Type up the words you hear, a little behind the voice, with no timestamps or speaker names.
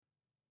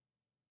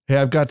Hey,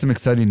 I've got some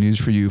exciting news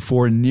for you.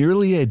 For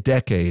nearly a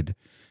decade,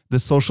 the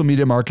Social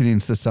Media Marketing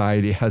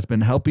Society has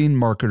been helping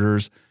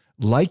marketers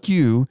like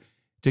you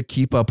to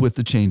keep up with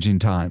the changing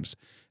times.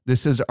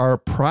 This is our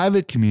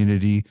private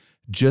community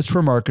just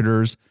for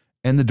marketers,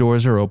 and the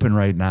doors are open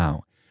right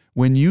now.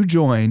 When you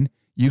join,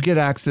 you get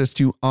access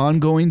to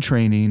ongoing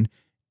training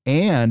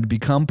and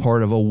become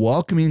part of a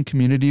welcoming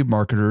community of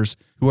marketers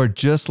who are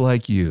just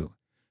like you.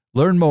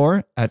 Learn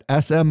more at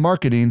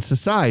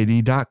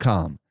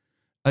smmarketingsociety.com.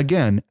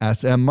 Again,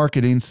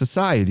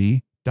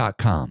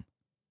 smmarketingsociety.com.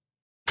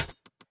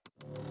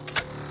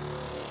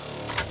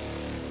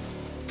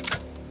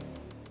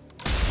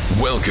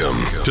 Welcome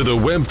to the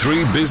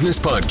Web3 Business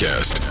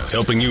Podcast,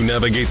 helping you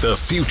navigate the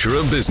future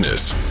of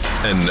business.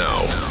 And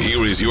now,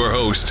 here is your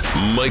host,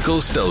 Michael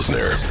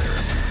Stelzner.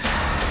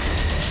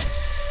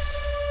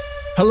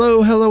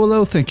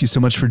 Hello. Thank you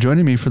so much for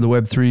joining me for the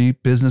Web3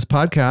 Business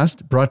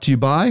Podcast, brought to you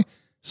by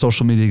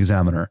Social Media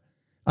Examiner.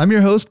 I'm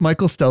your host,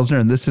 Michael Stelzner,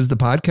 and this is the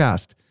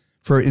podcast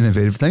for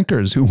innovative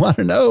thinkers who want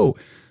to know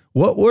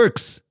what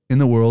works in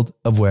the world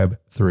of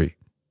Web3.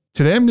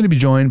 Today, I'm going to be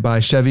joined by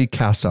Chevy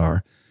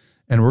Kassar,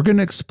 and we're going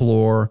to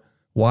explore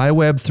why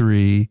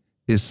Web3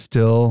 is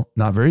still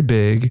not very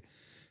big,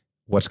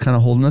 what's kind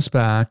of holding us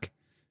back,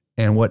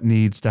 and what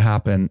needs to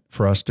happen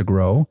for us to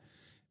grow.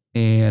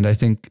 And I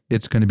think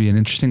it's going to be an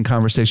interesting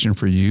conversation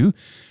for you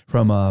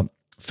from a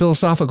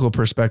philosophical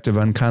perspective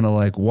on kind of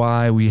like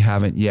why we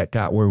haven't yet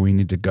got where we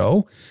need to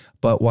go,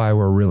 but why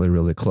we're really,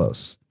 really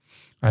close.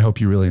 I hope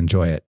you really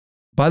enjoy it.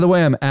 By the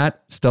way, I'm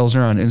at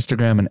Stelzner on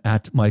Instagram and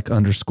at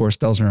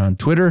Mike_Stelzner on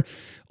Twitter.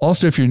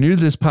 Also, if you're new to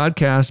this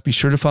podcast, be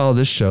sure to follow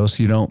this show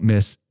so you don't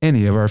miss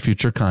any of our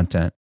future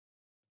content.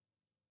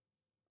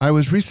 I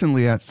was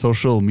recently at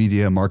Social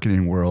Media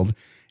Marketing World,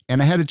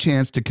 and I had a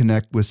chance to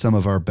connect with some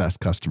of our best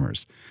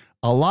customers.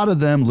 A lot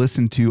of them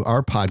listen to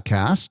our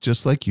podcast,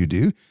 just like you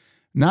do.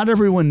 Not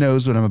everyone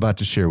knows what I'm about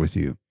to share with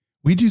you.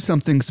 We do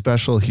something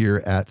special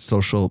here at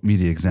Social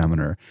Media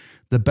Examiner.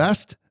 The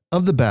best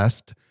of the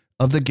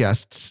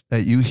guests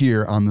that you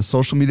hear on the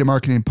Social Media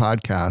Marketing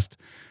Podcast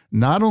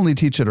not only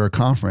teach at our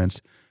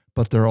conference,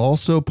 but they're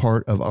also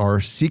part of our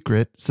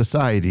secret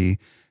society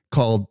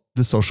called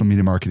the Social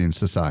Media Marketing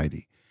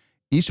Society.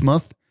 Each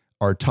month,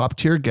 our top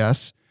tier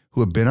guests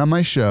who have been on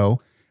my show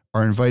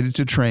are invited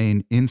to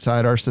train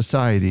inside our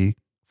society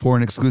for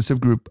an exclusive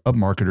group of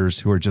marketers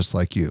who are just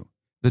like you.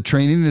 The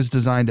training is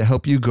designed to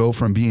help you go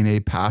from being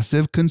a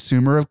passive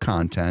consumer of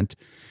content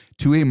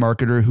to a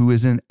marketer who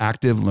is in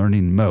active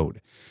learning mode.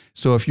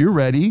 So if you're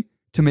ready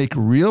to make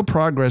real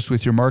progress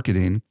with your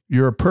marketing,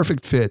 you're a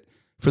perfect fit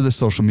for the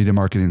Social Media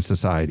Marketing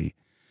Society.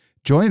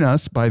 Join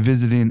us by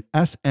visiting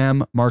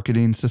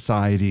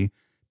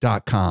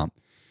smmarketingsociety.com.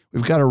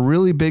 We've got a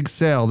really big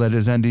sale that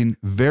is ending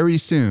very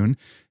soon,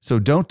 so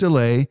don't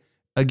delay.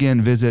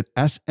 Again, visit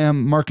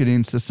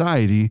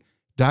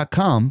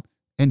smmarketingsociety.com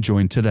and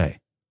join today.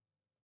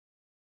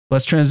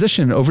 Let's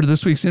transition over to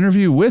this week's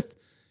interview with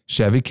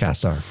Chevy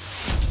Kassar.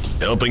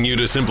 Helping you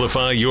to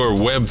simplify your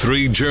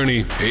Web3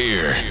 journey,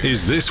 here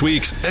is this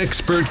week's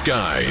expert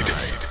guide.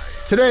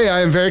 Today,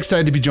 I am very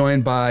excited to be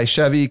joined by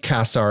Chevy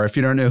Kassar. If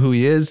you don't know who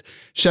he is,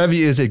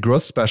 Chevy is a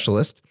growth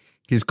specialist.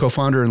 He's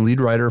co-founder and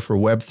lead writer for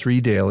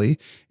Web3 Daily,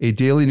 a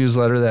daily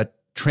newsletter that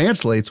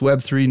translates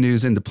Web3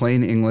 news into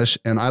plain English.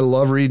 And I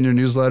love reading your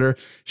newsletter.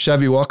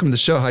 Chevy, welcome to the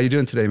show. How are you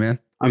doing today, man?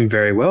 I'm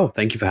very well.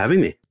 Thank you for having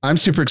me. I'm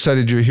super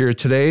excited you're here.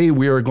 Today,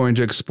 we are going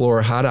to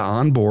explore how to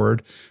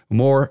onboard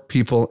more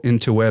people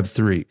into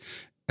Web3.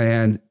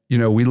 And, you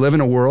know, we live in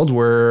a world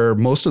where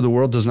most of the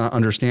world does not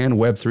understand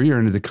Web3 or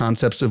into the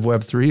concepts of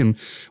Web3. And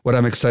what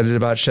I'm excited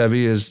about,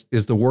 Chevy, is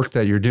the work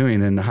that you're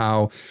doing and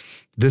how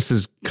this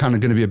is kind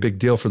of going to be a big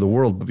deal for the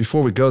world. But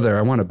before we go there,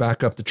 I want to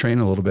back up the train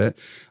a little bit.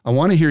 I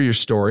want to hear your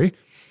story.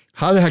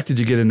 How the heck did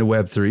you get into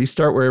Web3?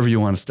 Start wherever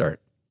you want to start.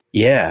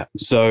 Yeah.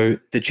 So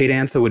the cheat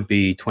answer would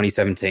be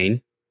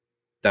 2017.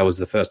 That was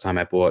the first time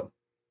I bought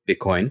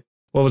Bitcoin.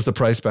 What was the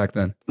price back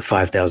then?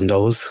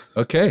 $5,000.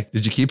 Okay.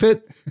 Did you keep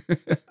it?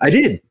 I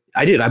did.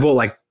 I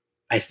bought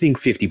I think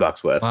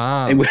 $50 worth.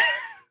 Wow. I'm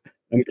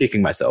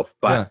kicking myself,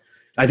 but yeah.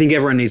 I think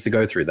everyone needs to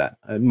go through that.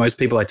 Most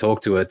people I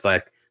talk to, it's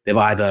like they've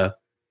either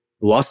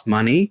lost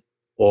money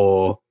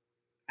or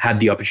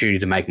had the opportunity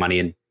to make money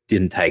and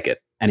didn't take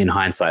it. And in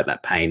hindsight,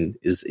 that pain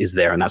is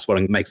there. And that's what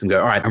makes them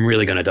go, all right, I'm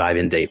really going to dive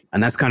in deep.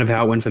 And that's kind of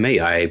how it went for me.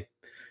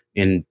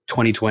 In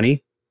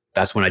 2020,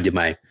 that's when I did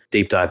my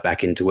deep dive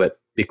back into it.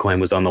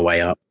 Bitcoin was on the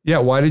way up. Yeah.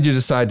 Why did you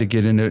decide to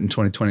get into it in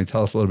 2020?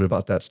 Tell us a little bit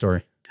about that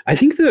story. I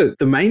think the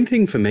main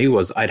thing for me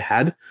was I'd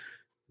had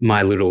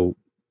my little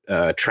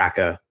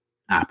tracker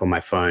app on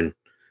my phone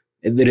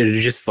that had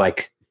just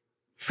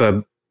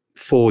for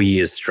 4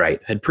 years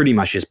straight had pretty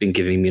much just been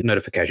giving me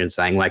notifications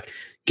saying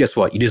guess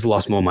what? You just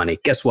lost more money.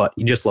 Guess what?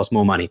 You just lost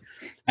more money.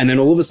 And then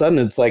all of a sudden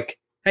it's like,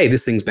 hey,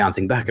 this thing's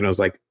bouncing back. And I was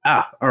like,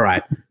 all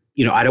right,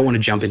 I don't want to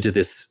jump into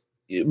this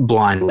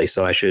blindly.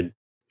 So I should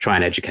try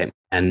and educate.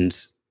 And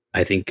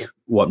I think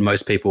what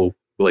most people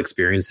will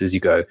experience is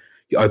you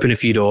open a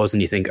few doors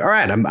and you think, all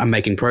right, I'm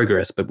making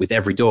progress. But with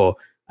every door,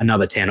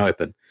 another 10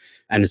 open.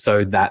 And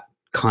so that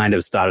kind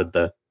of started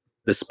the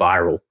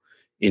spiral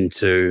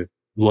into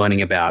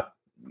learning about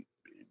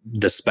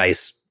the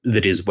space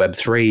that is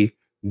Web3,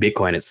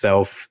 Bitcoin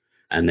itself,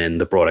 and then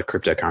the broader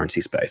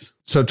cryptocurrency space.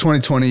 So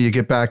 2020, you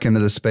get back into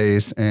the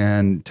space,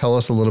 and tell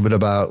us a little bit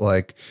about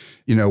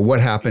what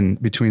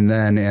happened between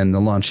then and the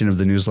launching of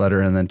the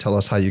newsletter, and then tell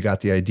us how you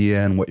got the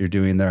idea and what you're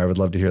doing there. I would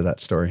love to hear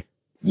that story.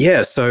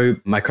 Yeah. So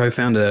my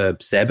co-founder,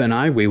 Seb, and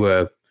I, we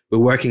were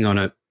working on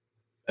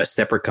a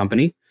separate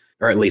company,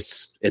 or at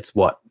least it's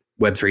what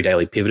Web3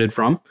 Daily pivoted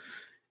from.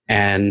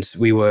 And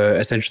we were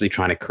essentially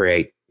trying to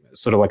create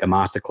sort of like a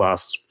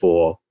masterclass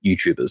for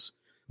YouTubers.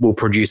 We'll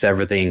produce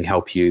everything,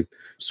 help you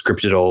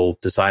script it all,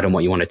 decide on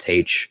what you want to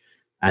teach.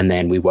 And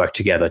then we work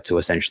together to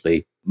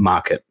essentially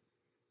market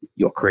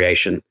your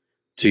creation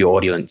to your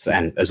audience,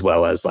 and as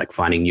well as like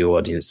finding new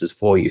audiences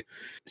for you.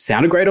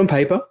 Sounded great on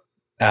paper.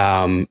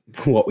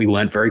 What we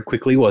learned very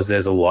quickly was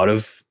there's a lot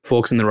of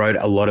forks in the road,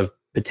 a lot of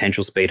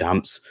potential speed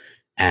humps,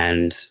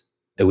 and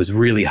it was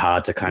really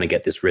hard to kind of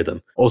get this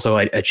rhythm. Also,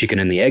 like a chicken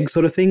and the egg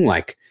sort of thing.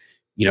 Like,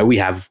 we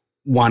have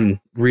one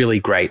really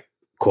great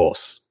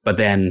course, but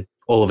then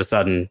all of a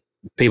sudden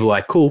people are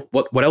like, cool,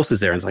 what else is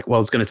there? And it's like, well,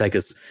 it's going to take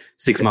us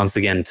 6 months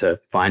again to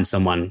find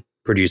someone,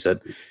 produce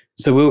it.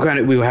 So we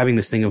were having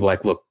this thing of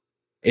like, look,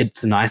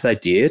 it's a nice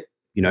idea.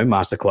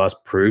 Masterclass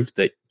proved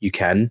that you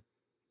can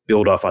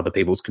build off other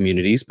people's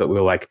communities, but we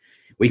were like,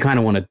 we kind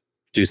of want to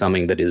do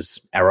something that is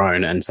our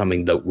own and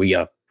something that we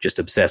are just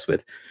obsessed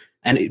with.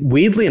 And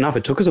weirdly enough,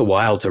 it took us a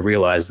while to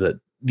realize that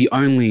the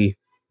only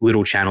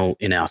little channel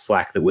in our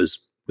Slack that was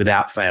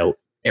without fail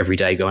every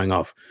day going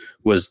off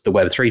was the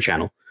Web3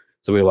 channel.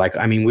 So we were like,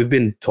 we've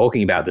been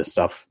talking about this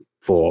stuff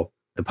for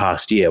the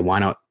past year. Why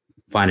not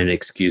find an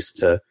excuse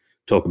to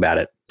talk about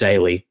it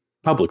daily,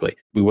 publicly?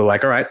 We were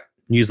like, all right,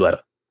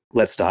 newsletter.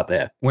 Let's start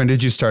there. When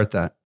did you start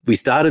that? We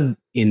started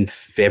in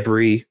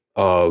February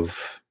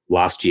of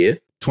last year.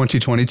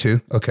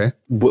 2022. Okay.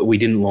 We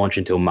didn't launch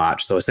until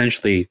March. So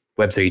essentially,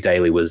 Web3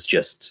 Daily was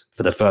just,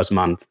 for the first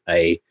month,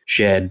 a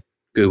shared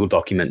Google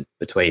document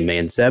between me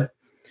and Seb.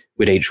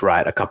 We'd each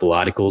write a couple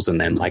articles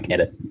and then like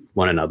edit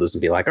one another's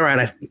and be like, all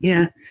right,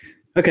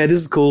 okay, this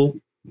is cool.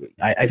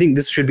 I think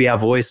this should be our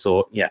voice,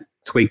 or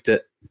tweaked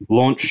it.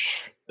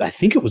 Launched, I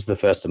think it was the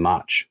 1st of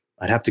March.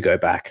 I'd have to go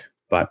back.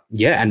 But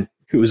yeah, and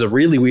it was a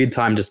really weird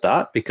time to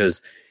start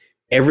because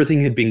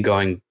everything had been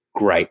going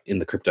great in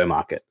the crypto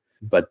market.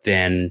 But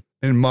then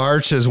in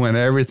March is when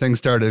everything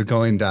started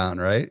going down,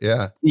 right?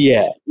 Yeah.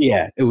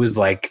 Yeah. It was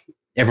like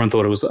everyone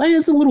thought it was, hey,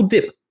 it's a little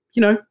dip,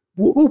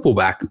 we'll pull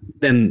back.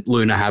 Then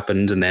Luna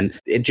happened and then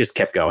it just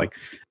kept going.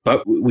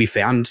 But we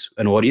found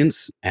an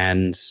audience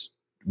and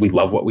we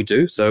love what we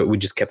do. So we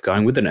just kept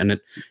going with it, and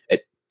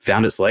it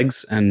found its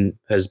legs and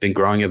has been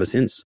growing ever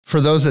since.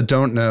 For those that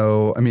don't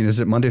know, is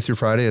it Monday through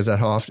Friday? Is that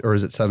how often, or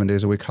is it 7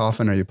 days a week? How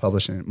often are you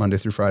publishing it? Monday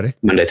through Friday?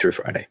 Monday through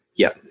Friday.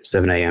 Yep.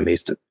 7 a.m.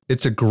 Eastern.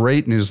 It's a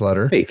great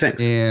newsletter. Hey,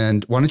 thanks.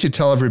 And why don't you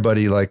tell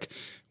everybody, like,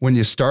 when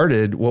you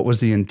started, what was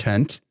the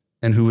intent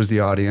and who was the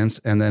audience?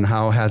 And then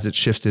how has it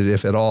shifted,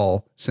 if at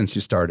all, since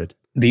you started?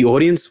 The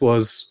audience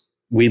was,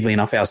 weirdly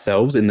enough,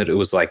 ourselves, in that it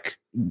was like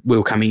we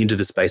were coming into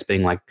the space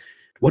being like,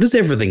 what does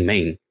everything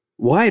mean?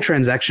 Why are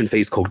transaction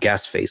fees called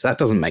gas fees? That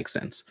doesn't make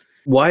sense.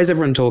 Why is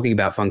everyone talking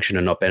about function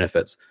and not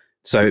benefits?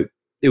 So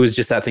it was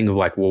just that thing of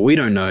like, well, we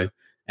don't know.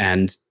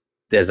 And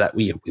there's that,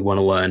 we want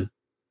to learn,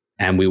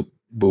 and we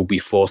will be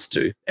forced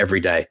to every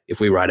day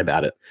if we write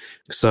about it.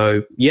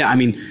 So yeah,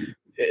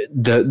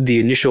 the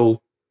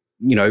initial,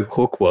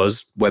 hook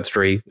was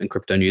Web3 and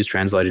crypto news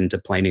translated into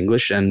plain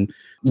English. And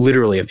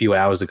literally a few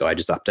hours ago, I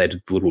just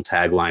updated the little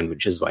tagline,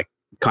 which is like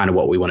kind of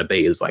what we want to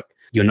be, is like,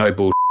 you're no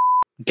bull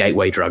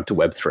gateway drug to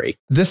Web3.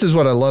 This is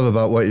what I love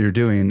about what you're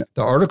doing.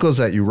 The articles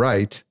that you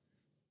write,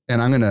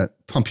 and I'm going to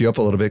pump you up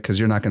a little bit because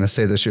you're not going to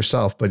say this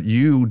yourself, but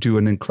you do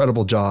an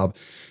incredible job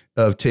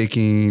of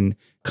taking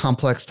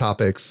complex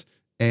topics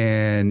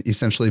and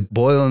essentially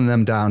boiling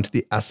them down to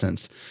the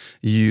essence.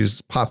 You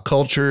use pop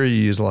culture, you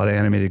use a lot of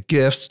animated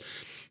GIFs,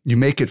 you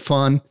make it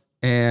fun,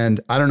 and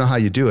I don't know how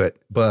you do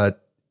it,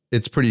 but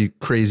it's pretty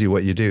crazy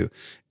what you do.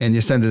 And you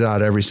send it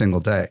out every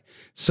single day.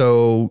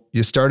 So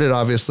you started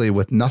obviously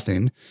with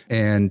nothing.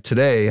 And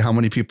today, how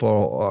many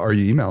people are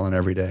you emailing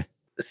every day?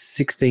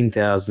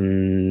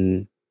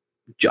 16,000.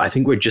 I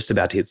think we're just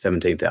about to hit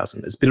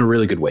 17,000. It's been a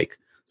really good week.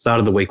 Start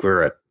of the week, we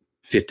were at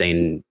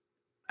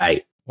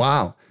 15,800.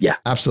 Wow. Yeah.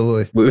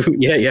 Absolutely.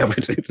 Yeah.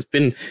 It's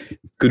been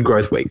good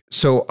growth week.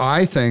 So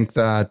I think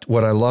that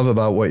what I love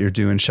about what you're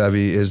doing,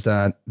 Chevy, is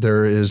that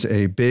there is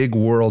a big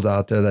world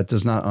out there that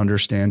does not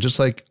understand, just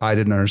like I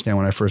didn't understand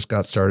when I first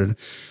got started,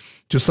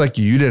 just like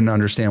you didn't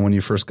understand when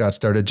you first got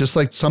started, just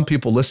like some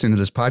people listening to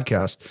this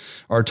podcast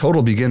are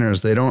total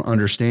beginners. They don't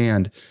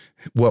understand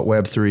what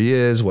Web3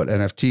 is, what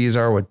NFTs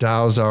are, what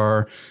DAOs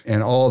are,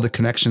 and all the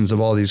connections of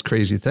all these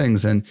crazy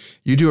things. And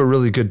you do a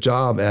really good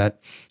job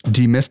at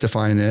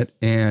demystifying it.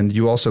 And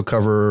you also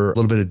cover a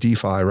little bit of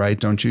DeFi, right?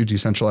 Don't you?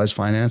 Decentralized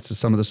finance is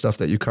some of the stuff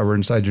that you cover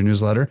inside your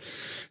newsletter.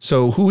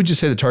 So who would you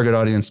say the target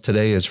audience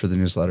today is for the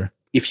newsletter?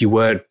 If you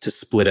were to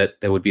split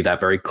it, there would be that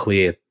very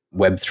clear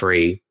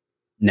Web3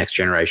 next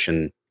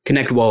generation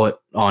Connect wallet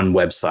on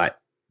website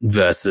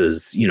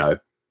versus,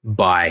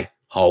 buy,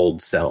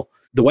 hold, sell.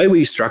 The way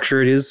we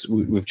structure it is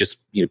we've just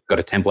got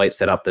a template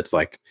set up that's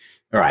like,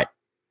 all right,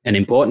 an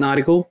important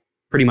article,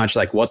 pretty much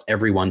like what's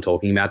everyone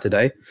talking about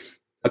today.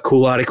 A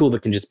cool article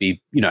that can just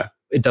be,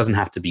 it doesn't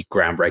have to be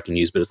groundbreaking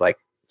news, but it's like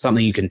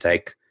something you can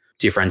take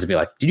to your friends and be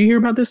like, did you hear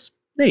about this?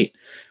 Neat.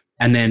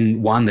 And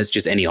then one that's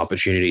just any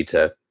opportunity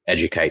to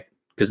educate.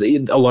 Because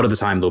a lot of the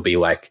time there'll be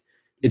like,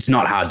 it's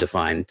not hard to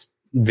find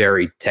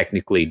very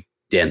technically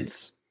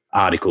dense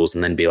articles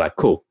and then be like,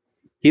 cool,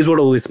 here's what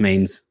all this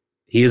means.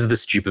 Here's the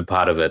stupid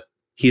part of it.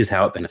 Here's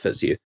how it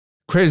benefits you.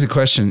 Crazy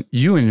question.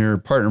 You and your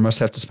partner must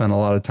have to spend a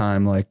lot of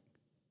time like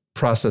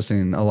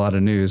processing a lot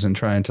of news and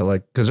trying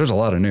to because there's a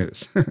lot of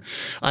news.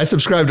 I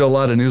subscribe to a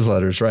lot of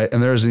newsletters, right?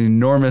 And there's an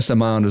enormous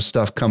amount of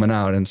stuff coming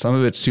out, and some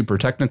of it's super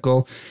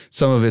technical.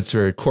 Some of it's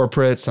very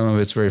corporate. Some of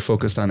it's very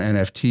focused on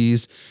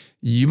NFTs.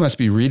 You must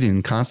be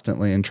reading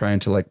constantly and trying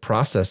to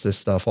process this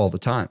stuff all the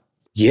time.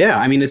 Yeah.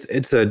 I mean,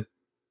 it's a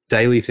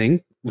daily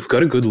thing. We've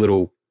got a good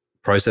little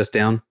process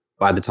down.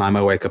 By the time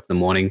I wake up in the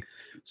morning,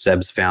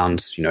 Seb's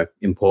found,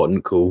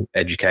 important, cool,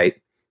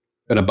 educate,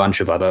 and a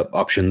bunch of other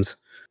options.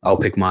 I'll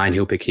pick mine,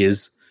 he'll pick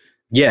his.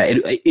 Yeah,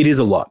 it is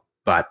a lot,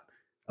 but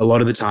a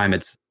lot of the time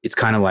it's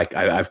kind of like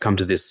I've come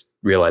to this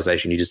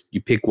realization.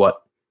 You pick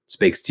what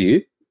speaks to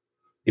you.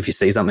 If you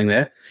see something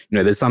there,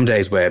 there's some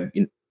days where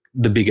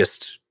the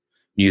biggest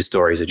news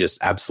stories are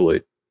just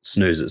absolute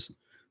snoozers.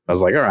 I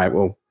was like, all right,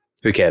 well,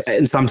 who cares?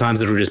 And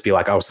sometimes it'll just be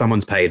like, oh,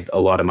 someone's paid a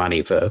lot of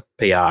money for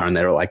PR and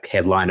they're like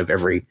headline of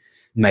every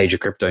major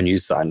crypto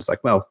news site. And it's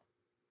like, well,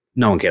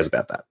 no one cares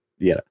about that.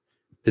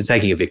 They're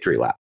taking a victory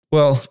lap.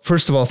 Well,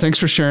 first of all, thanks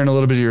for sharing a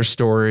little bit of your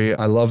story.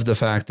 I love the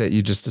fact that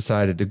you just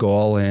decided to go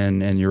all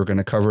in and you're going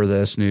to cover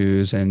this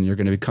news and you're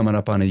going to be coming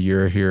up on a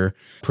year here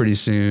pretty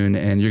soon.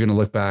 And you're going to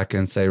look back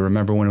and say,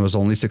 remember when it was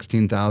only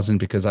 16,000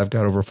 because I've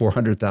got over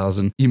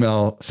 400,000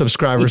 email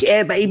subscribers.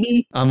 Yeah,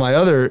 baby. On my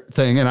other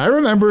thing. And I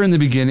remember in the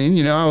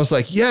beginning, I was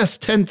like, yes,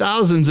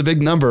 10,000 is a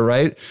big number,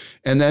 right?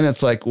 And then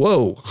it's like,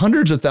 whoa,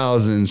 hundreds of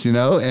thousands,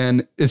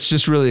 and it's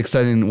just really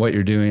exciting what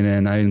you're doing.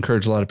 And I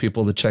encourage a lot of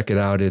people to check it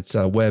out. It's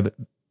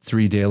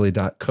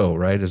web3daily.co,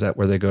 right? Is that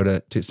where they go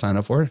to sign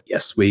up for it?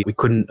 Yes, we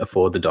couldn't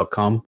afford the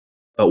 .com,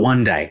 but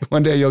one day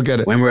you'll get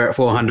it. When we're at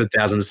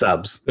 400,000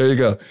 subs. There you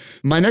go.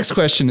 My next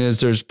question is,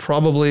 there's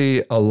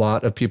probably a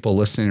lot of people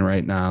listening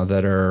right now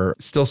that are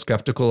still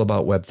skeptical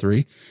about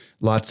Web3.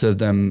 Lots of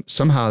them,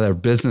 somehow they're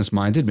business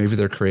minded. Maybe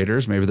they're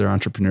creators, maybe they're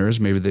entrepreneurs,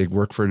 maybe they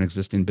work for an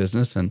existing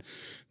business and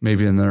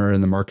maybe they're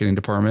in the marketing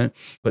department,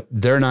 but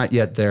they're not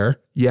yet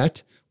there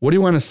yet. What do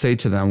you want to say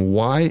to them?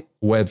 Why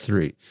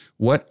Web3?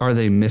 What are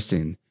they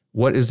missing?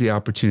 What is the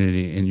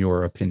opportunity in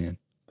your opinion?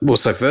 Well,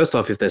 so first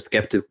off, if they're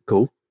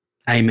skeptical,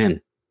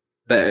 amen,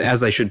 as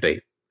they should be.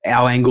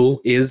 Our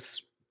angle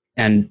is,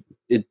 and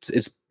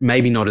it's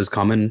maybe not as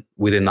common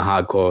within the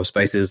hardcore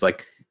spaces,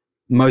 like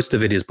most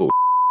of it is bull.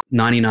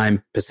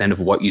 99%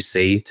 of what you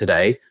see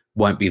today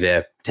won't be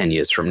there 10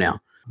 years from now.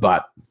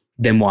 But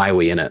then why are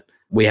we in it?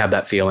 We have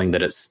that feeling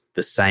that it's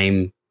the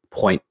same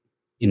point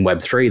in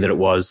Web3 that it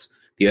was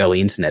the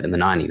early internet in the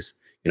 90s.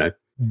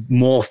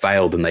 More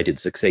failed than they did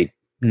succeed.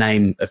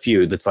 Name a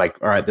few. That's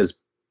like, all right, there's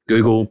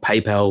Google,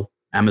 PayPal,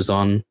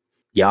 Amazon,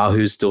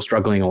 Yahoo's still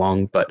struggling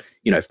along. But,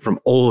 from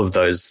all of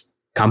those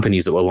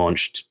companies that were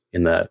launched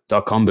in the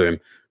 .com boom,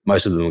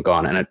 most of them are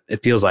gone. And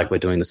it feels like we're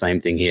doing the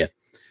same thing here.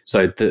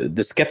 So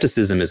the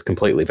skepticism is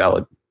completely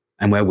valid,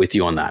 and we're with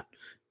you on that.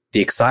 The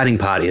exciting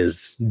part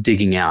is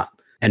digging out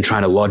and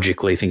trying to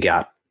logically think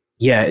out,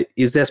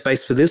 is there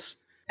space for this?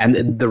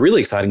 And the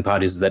really exciting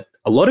part is that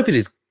a lot of it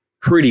is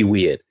pretty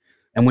weird.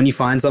 And when you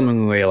find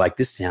something where you're like,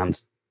 this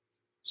sounds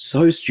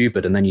so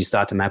stupid, and then you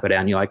start to map it out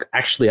and you're like,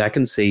 actually, I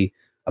can see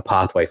a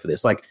pathway for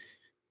this. Like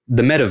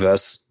the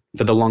metaverse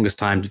for the longest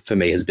time for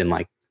me has been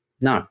like,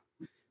 no,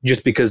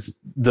 just because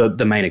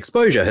the main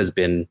exposure has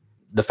been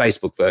the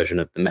Facebook version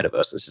of the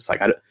metaverse. It's just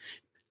like,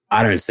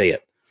 I don't see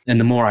it. And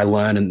the more I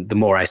learn and the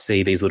more I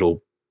see these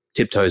little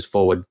tiptoes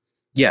forward,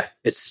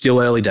 it's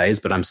still early days,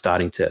 but I'm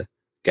starting to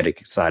get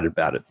excited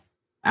about it.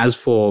 As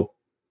for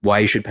why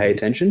you should pay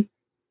attention,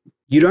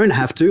 you don't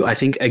have to. I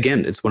think,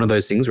 again, it's one of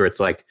those things where it's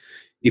like,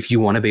 if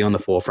you want to be on the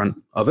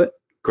forefront of it,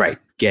 great,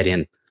 get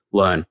in,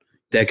 learn.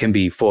 There can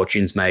be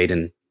fortunes made.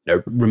 And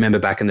remember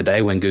back in the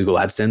day when Google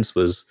AdSense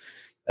was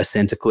a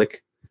cent a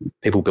click,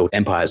 people built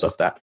empires off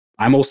that.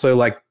 I'm also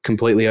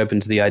completely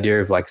open to the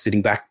idea of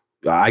sitting back.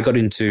 I got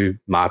into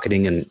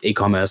marketing and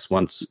e-commerce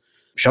once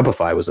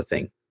Shopify was a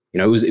thing.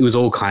 It was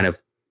all kind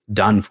of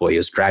done for you.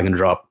 It's drag and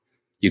drop.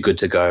 You're good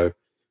to go,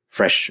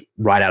 fresh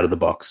right out of the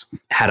box.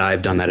 Had I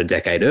have done that a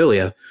decade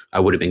earlier,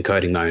 I would have been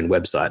coding my own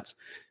websites.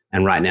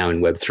 And right now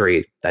in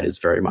Web3, that is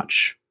very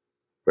much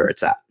where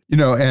it's at.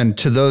 And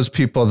to those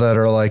people that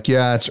are like,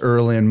 it's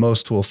early and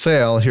most will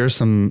fail, here's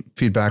some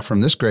feedback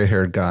from this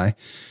gray-haired guy.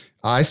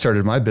 I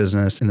started my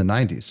business in the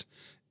 90s.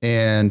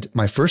 And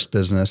my first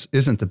business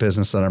isn't the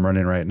business that I'm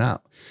running right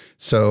now.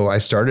 So I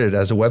started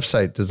as a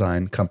website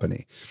design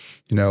company,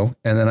 and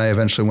then I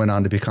eventually went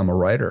on to become a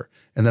writer.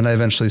 And then I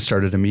eventually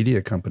started a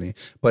media company.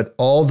 But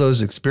all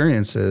those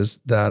experiences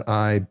that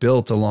I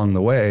built along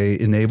the way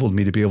enabled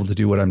me to be able to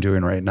do what I'm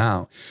doing right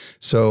now.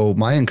 So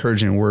my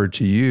encouraging word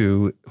to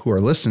you who are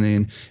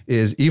listening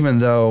is, even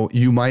though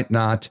you might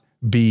not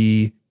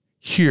be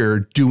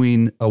here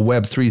doing a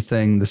Web3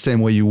 thing the same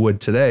way you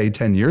would today,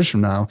 10 years from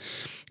now,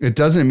 it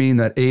doesn't mean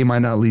that A might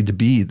not lead to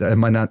B, that it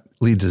might not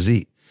lead to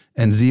Z.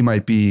 And Z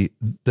might be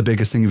the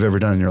biggest thing you've ever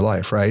done in your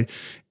life, right?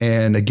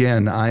 And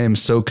again, I am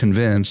so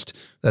convinced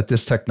that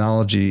this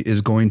technology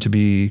is going to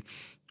be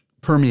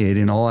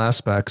permeating all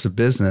aspects of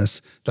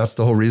business. That's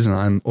the whole reason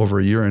I'm over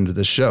a year into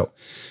this show.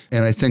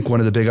 And I think one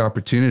of the big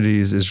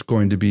opportunities is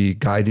going to be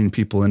guiding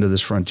people into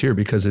this frontier,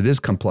 because it is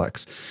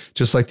complex.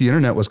 Just like the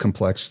internet was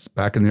complex.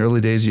 Back in the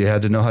early days, you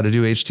had to know how to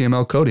do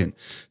HTML coding.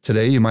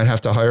 Today, you might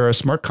have to hire a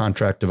smart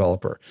contract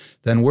developer.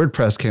 Then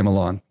WordPress came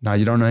along. Now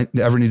you don't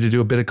ever need to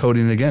do a bit of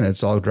coding again.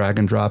 It's all drag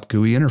and drop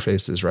GUI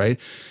interfaces, right?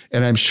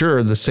 And I'm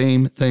sure the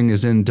same thing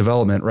is in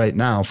development right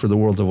now for the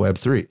world of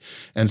Web3.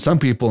 And some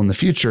people in the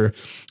future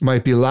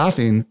might be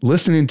laughing,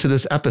 listening to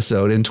this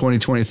episode in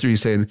 2023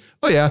 saying,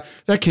 oh yeah,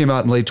 that came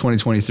out in late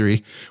 2023.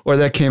 Or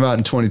that came out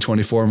in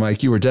 2024,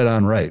 Mike, you were dead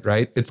on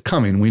right? It's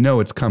coming. We know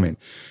it's coming,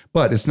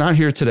 but it's not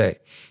here today.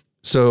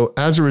 So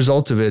as a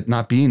result of it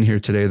not being here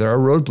today, there are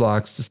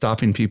roadblocks to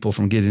stopping people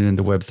from getting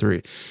into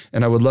Web3.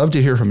 And I would love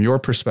to hear from your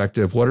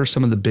perspective, what are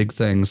some of the big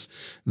things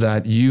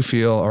that you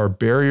feel are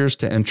barriers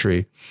to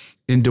entry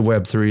into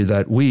Web3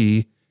 that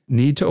we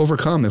need to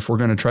overcome if we're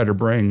going to try to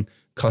bring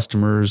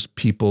customers,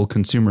 people,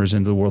 consumers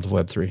into the world of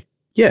Web3?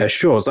 Yeah,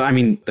 sure. So,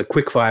 the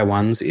quickfire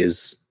ones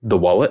is the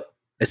wallet.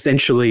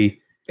 Essentially,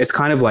 it's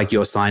kind of like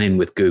your sign in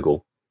with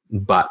Google,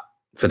 but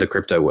for the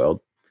crypto world.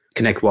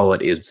 Connect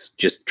Wallet is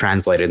just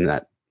translated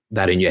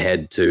that in your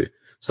head to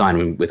sign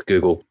in with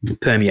Google,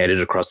 permeated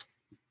across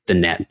the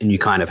net, and you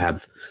kind of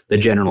have the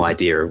general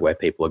idea of where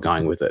people are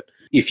going with it.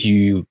 If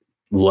you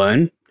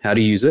learn how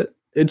to use it,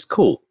 it's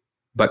cool.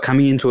 But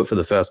coming into it for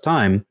the first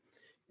time,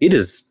 it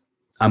is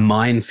a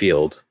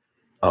minefield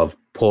of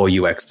poor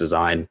UX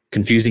design,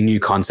 confusing new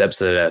concepts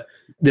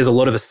there's a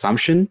lot of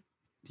assumption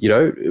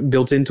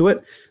built into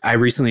it. I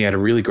recently had a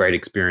really great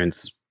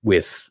experience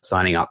with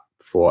signing up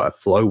for a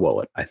Flow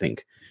wallet, I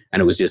think.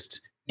 And it was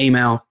just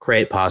email,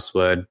 create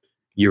password,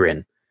 you're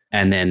in.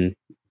 And then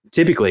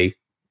typically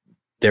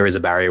there is a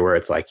barrier where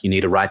it's like, you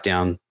need to write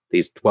down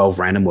these 12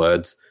 random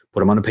words,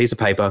 put them on a piece of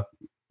paper.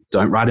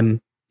 Don't write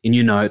them in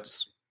your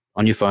notes,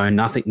 on your phone,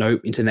 nothing, no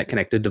internet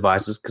connected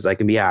devices, because they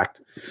can be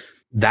hacked.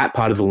 That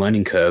part of the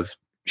learning curve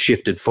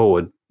shifted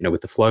forward,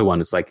 with the Flow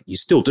one. It's like, you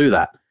still do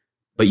that,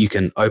 but you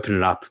can open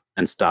it up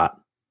and start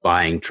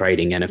buying,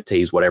 trading,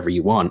 NFTs, whatever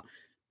you want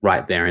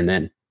right there and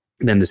then.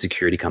 And then the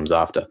security comes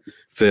after.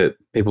 For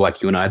people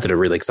like you and I that are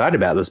really excited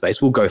about the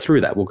space, we'll go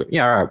through that. We'll go,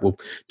 all right, we'll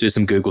do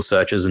some Google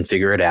searches and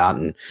figure it out.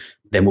 And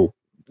then we'll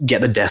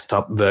get the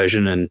desktop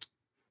version and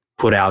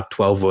put our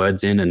 12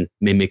 words in and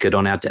mimic it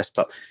on our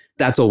desktop.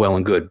 That's all well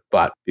and good.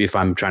 But if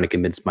I'm trying to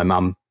convince my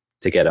mum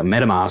to get a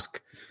MetaMask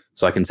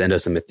so I can send her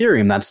some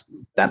Ethereum,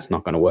 that's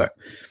not going to work.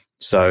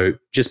 So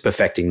just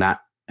perfecting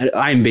that. And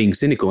I'm being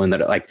cynical in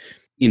that, like,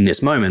 in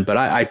this moment, but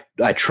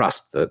I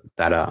trust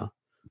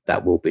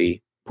that will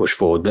be pushed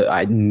forward. That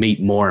I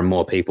meet more and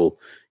more people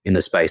in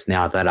the space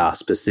now that are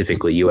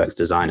specifically UX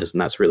designers, and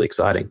that's really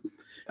exciting.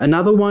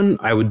 Another one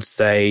I would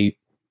say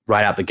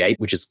right out the gate,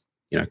 which is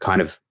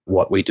kind of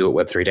what we do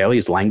at Web3 Daily,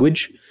 is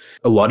language.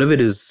 A lot of it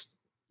is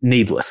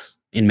needless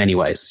in many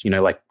ways.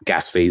 Like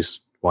gas fees.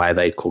 Why are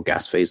they called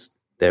gas fees?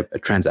 They're a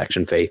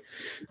transaction fee.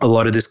 A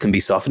lot of this can be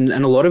softened,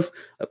 and a lot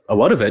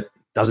of it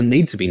doesn't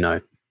need to be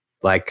known.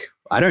 Like,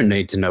 I don't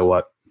need to know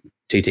what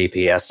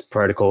TTPS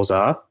protocols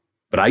are,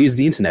 but I use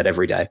the internet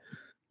every day.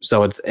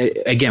 So it's,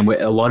 again,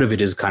 a lot of it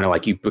is kind of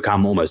like you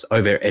become almost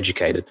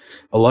over-educated.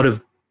 A lot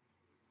of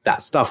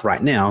that stuff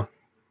right now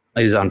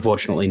is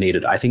unfortunately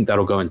needed. I think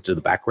that'll go into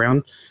the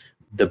background.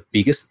 The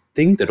biggest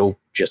thing that'll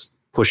just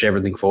push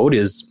everything forward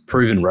is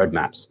proven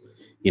roadmaps.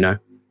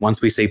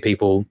 Once we see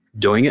people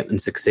doing it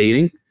and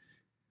succeeding,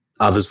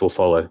 others will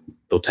follow.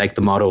 They'll take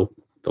the model,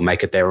 they'll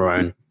make it their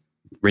own,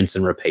 rinse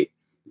and repeat.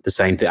 The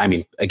same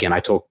thing. Again, I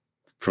talk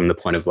from the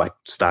point of like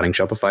starting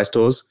Shopify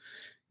stores.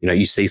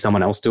 You see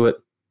someone else do it.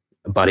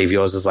 A buddy of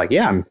yours is like,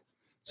 yeah, I'm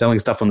selling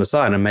stuff on the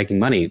side and I'm making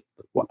money.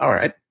 Well, all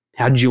right.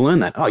 How did you learn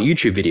that? Oh,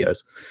 YouTube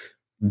videos.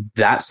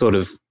 That sort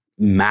of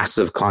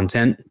massive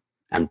content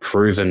and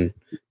proven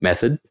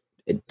method,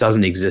 it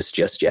doesn't exist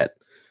just yet,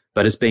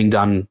 but it's being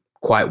done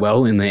quite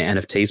well in the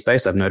NFT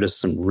space. I've noticed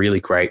some really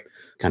great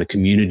kind of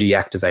community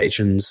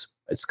activations.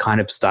 It's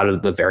kind of started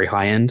at the very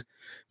high end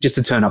just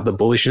to turn up the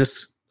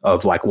bullishness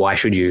of like, why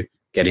should you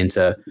get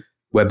into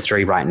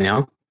Web3 right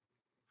now?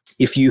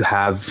 If you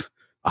have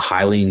a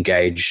highly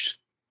engaged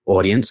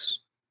audience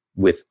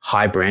with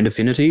high brand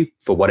affinity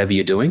for whatever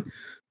you're doing,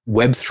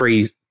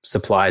 Web3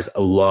 supplies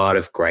a lot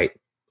of great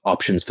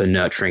options for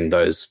nurturing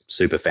those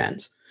super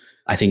fans.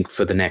 I think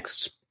for the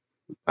next,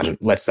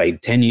 let's say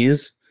 10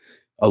 years,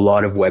 a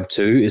lot of Web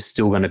 2 is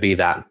still going to be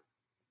that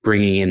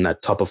bringing in the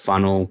top of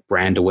funnel,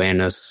 brand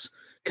awareness,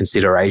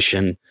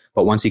 consideration.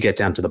 But once you get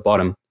down to the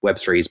bottom, Web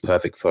 3 is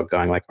perfect for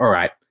going like, all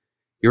right,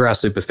 you're our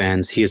super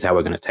fans. Here's how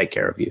we're going to take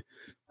care of you.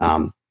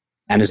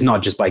 And it's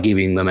not just by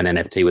giving them an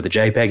NFT with a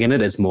JPEG in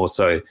it. It's more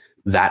so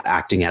that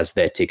acting as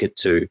their ticket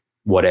to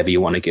whatever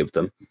you want to give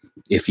them.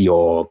 If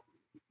you're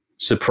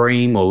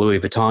Supreme or Louis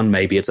Vuitton,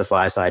 maybe it's a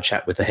fireside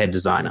chat with the head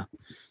designer.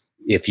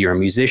 If you're a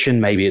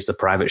musician, maybe it's a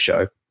private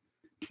show.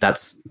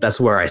 That's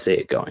where I see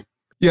it going.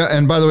 Yeah.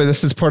 And by the way,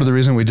 this is part of the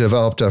reason we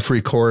developed a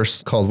free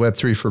course called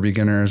Web3 for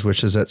Beginners,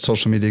 which is at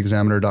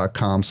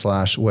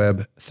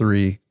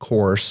socialmediaexaminer.com/Web3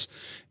 course.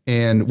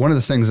 And one of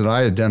the things that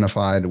I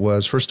identified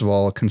was, first of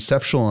all, a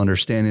conceptual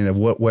understanding of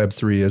what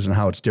Web3 is and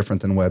how it's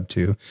different than Web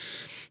 2,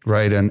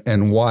 right?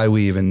 And why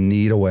we even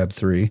need a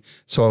Web3.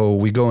 So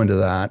we go into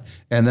that.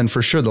 And then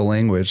for sure the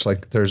language,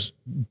 like there's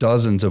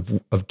dozens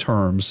of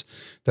terms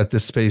that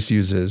this space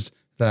uses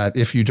that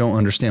if you don't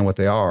understand what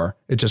they are,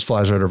 it just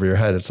flies right over your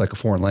head. It's like a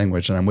foreign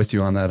language. And I'm with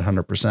you on that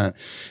 100%.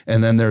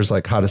 And then there's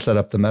like how to set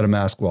up the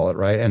MetaMask wallet,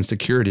 right? And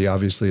security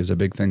obviously is a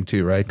big thing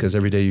too, right? Because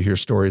every day you hear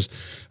stories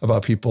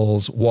about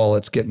people's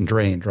wallets getting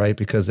drained, right?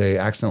 Because they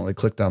accidentally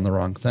clicked on the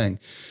wrong thing.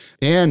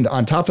 And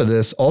on top of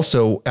this,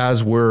 also,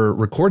 as we're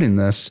recording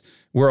this,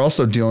 we're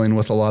also dealing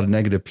with a lot of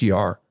negative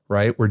PR,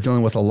 right? We're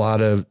dealing with a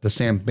lot of the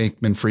Sam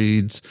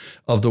Bankman-Frieds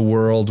of the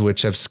world,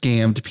 which have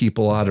scammed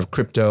people out of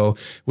crypto,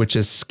 which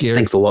has scared.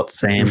 Thanks a lot,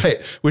 Sam.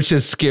 Right. Which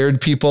has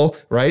scared people,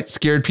 right?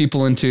 Scared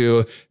people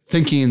into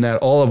thinking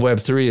that all of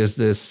Web3 is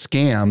this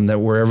scam that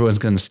where everyone's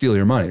going to steal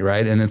your money,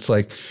 right? And it's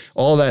like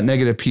all that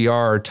negative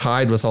PR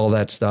tied with all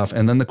that stuff.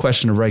 And then the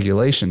question of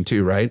regulation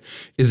too, right?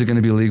 Is it going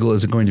to be legal?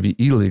 Is it going to be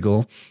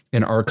illegal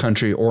in our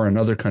country or in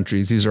other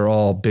countries? These are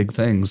all big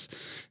things.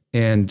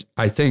 And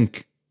I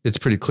think it's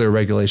pretty clear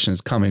regulation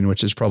is coming,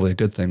 which is probably a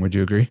good thing. Would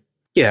you agree?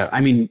 Yeah, I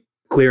mean,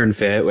 clear and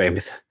fair.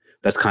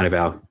 That's kind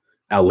of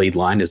our lead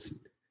line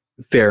is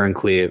fair and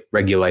clear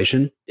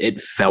regulation. It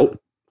felt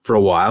for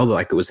a while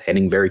like it was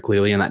heading very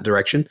clearly in that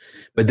direction,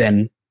 but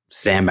then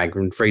Sam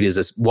Bankman-Fried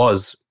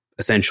was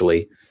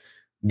essentially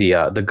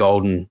the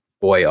golden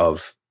boy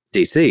of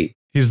DC.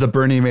 He's the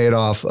Bernie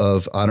Madoff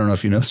of, I don't know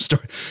if you know the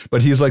story,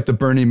 but he's like the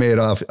Bernie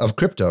Madoff of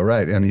crypto,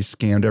 right? And he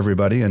scammed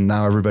everybody. And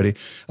now everybody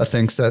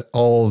thinks that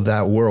all of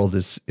that world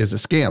is a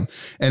scam.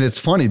 And it's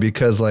funny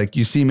because like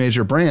you see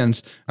major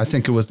brands, I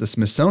think it was the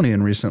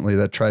Smithsonian recently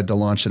that tried to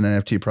launch an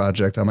NFT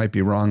project. I might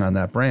be wrong on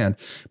that brand,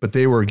 but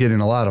they were getting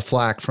a lot of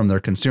flack from their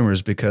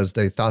consumers because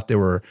they thought they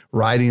were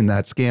riding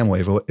that scam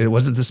wave.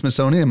 Was it the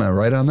Smithsonian? Am I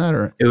right on that?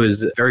 Or it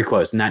was very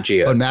close. Nat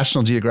Geo. Oh,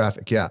 National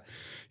Geographic. Yeah.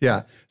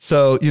 Yeah.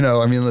 So,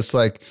 I mean, it's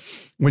like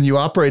when you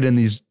operate in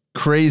these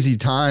crazy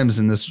times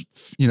in this,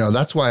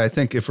 that's why I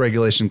think if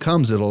regulation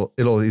comes, it'll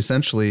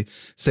essentially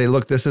say,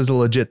 look, this is a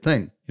legit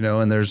thing,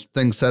 and there's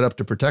things set up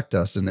to protect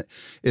us and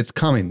it's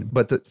coming.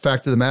 But the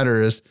fact of the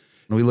matter is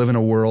we live in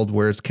a world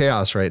where it's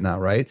chaos right now,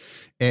 right?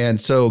 And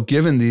so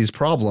given these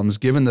problems,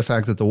 given the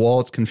fact that the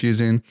wallet's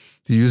confusing,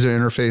 the user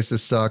interfaces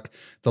suck,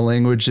 the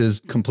language is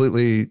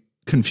completely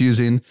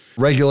confusing,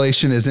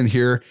 regulation isn't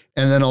here,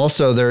 and then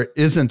also there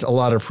isn't a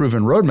lot of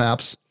proven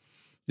roadmaps.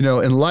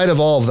 In light of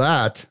all of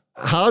that,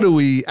 how do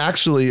we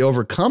actually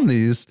overcome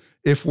these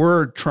if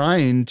we're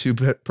trying to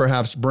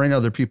perhaps bring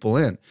other people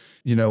in?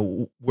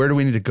 Where do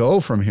we need to go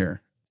from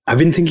here? I've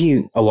been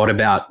thinking a lot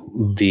about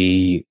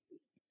the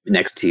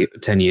next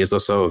 10 years or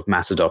so of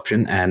mass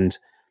adoption, and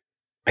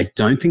I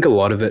don't think a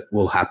lot of it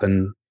will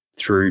happen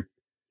through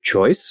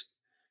choice.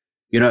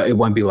 It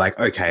won't be like,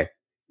 okay,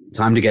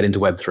 time to get into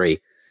Web3.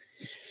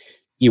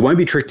 You won't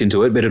be tricked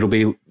into it, but it'll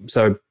be,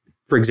 so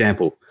for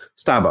example,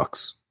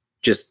 Starbucks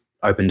just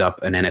opened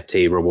up an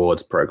NFT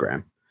rewards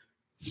program.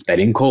 They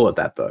didn't call it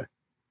that though.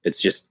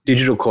 It's just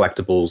digital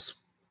collectibles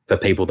for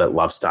people that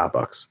love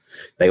Starbucks.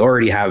 They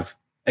already have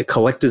a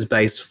collector's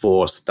base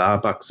for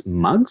Starbucks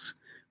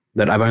mugs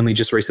that I've only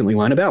just recently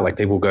learned about. Like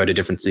people go to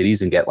different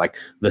cities and get like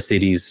the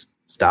city's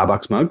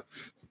Starbucks mug.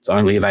 It's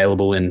only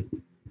available in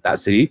that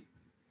city.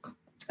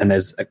 And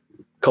there's a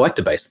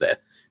collector base there.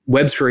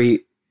 Web3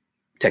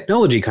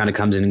 technology kind of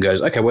comes in and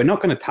goes, okay, we're not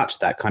going to touch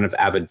that kind of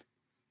avid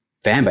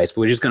fan base,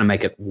 but we're just going to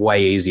make it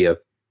way easier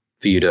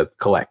for you to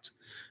collect.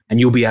 And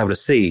you'll be able to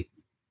see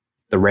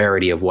the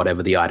rarity of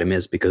whatever the item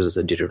is because it's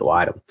a digital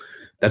item.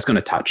 That's going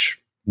to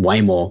touch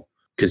way more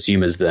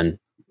consumers than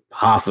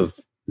half of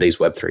these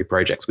Web3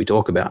 projects we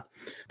talk about.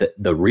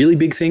 The really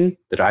big thing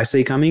that I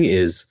see coming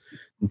is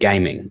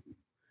gaming.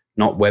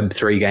 Not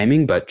Web3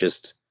 gaming, but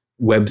just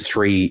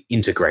Web3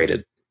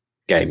 integrated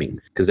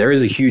gaming. Because there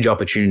is a huge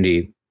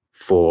opportunity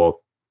for,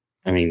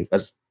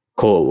 let's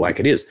call it like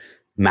it is,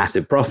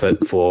 massive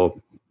profit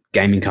for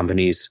gaming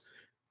companies,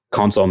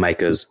 console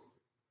makers.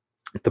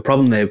 The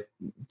problem that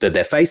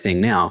they're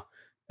facing now,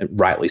 and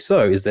rightly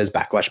so, is there's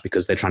backlash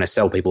because they're trying to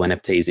sell people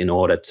NFTs in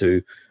order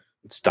to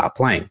start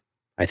playing.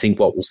 I think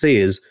what we'll see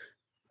is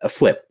a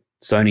flip.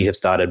 Sony have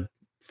started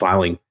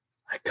filing,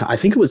 I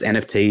think it was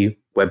NFT,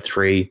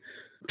 Web3.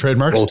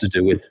 Trademarks? All to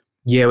do with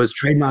Yeah, it was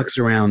trademarks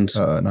around.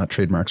 Not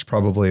trademarks,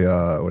 probably,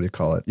 what do you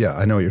call it? Yeah,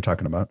 I know what you're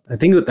talking about. I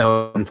think that they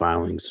were on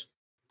filings.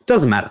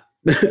 Doesn't matter.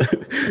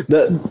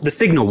 The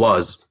signal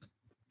was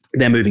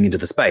they're moving into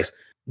the space.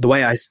 The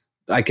way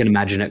I can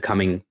imagine it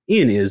coming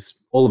in is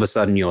all of a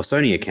sudden your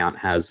Sony account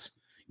has,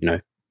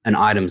 an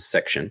items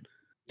section.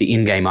 The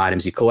in-game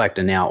items you collect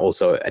are now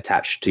also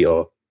attached to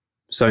your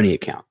Sony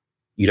account.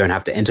 You don't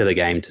have to enter the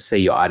game to see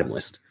your item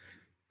list.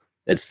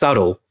 It's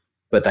subtle,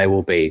 but they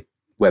will be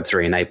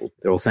Web3 enabled.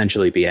 They'll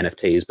essentially be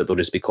NFTs, but they'll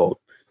just be called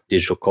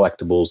digital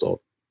collectibles or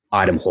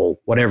item haul,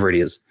 whatever it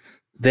is.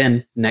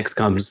 Then next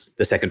comes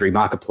the secondary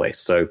marketplace.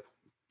 So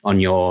on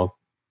your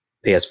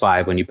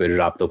PS5, when you boot it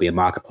up, there'll be a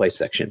marketplace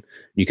section.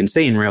 You can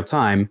see in real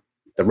time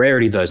the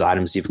rarity of those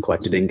items you've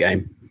collected in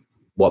game,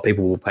 what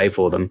people will pay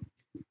for them.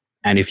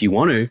 And if you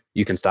want to,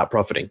 you can start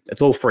profiting.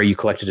 It's all free. You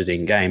collected it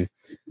in game.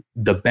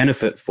 The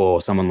benefit for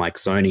someone like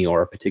Sony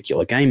or a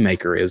particular game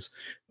maker is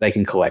they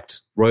can collect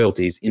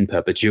royalties in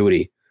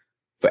perpetuity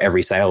for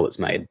every sale that's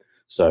made.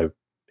 So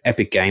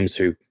Epic Games,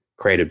 who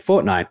created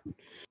Fortnite,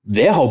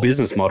 their whole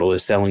business model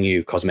is selling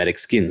you cosmetic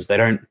skins. They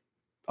don't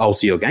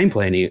alter your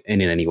gameplay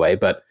in any way,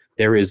 but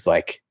there is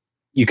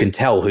you can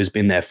tell who's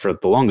been there for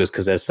the longest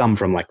because there's some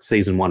from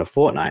season 1 of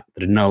Fortnite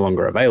that are no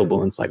longer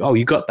available. And it's oh,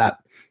 you got that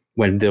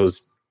when there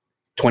was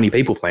 20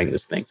 people playing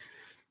this thing.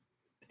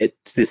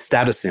 It's this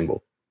status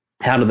symbol.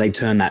 How do they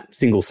turn that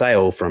single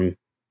sale from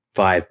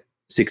 5-6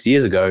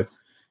 years ago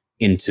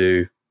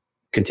into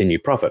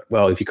continued profit?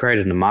 Well, if you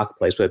created a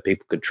marketplace where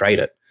people could trade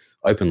it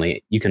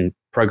openly, you can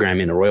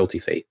program in a royalty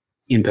fee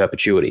in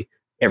perpetuity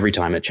every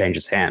time it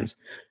changes hands.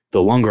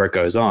 The longer it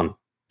goes on,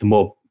 the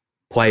more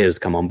players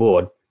come on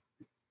board,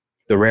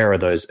 the rarer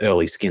those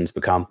early skins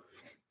become.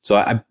 So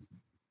I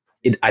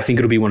think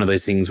it'll be one of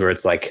those things where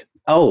it's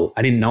oh,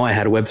 I didn't know I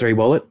had a Web3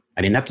 wallet.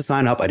 I didn't have to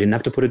sign up. I didn't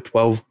have to put a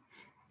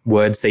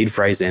 12-word seed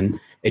phrase in.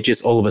 It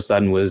just all of a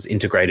sudden was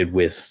integrated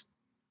with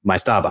my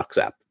Starbucks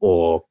app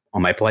or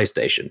on my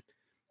PlayStation.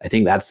 I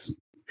think that's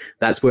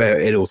where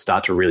it'll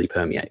start to really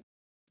permeate.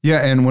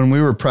 Yeah, and when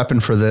we were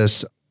prepping for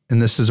this,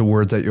 and this is a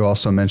word that you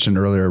also mentioned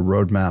earlier,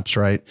 roadmaps,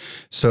 right?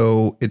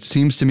 So it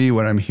seems to me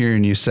what I'm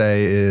hearing you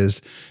say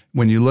is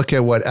when you look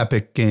at what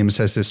Epic Games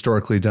has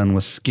historically done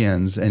with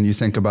skins, and you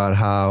think about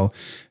how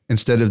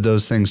instead of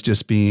those things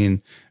just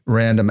being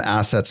random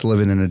assets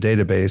living in a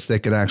database, they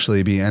could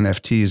actually be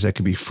NFTs that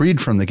could be freed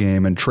from the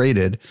game and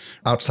traded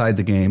outside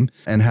the game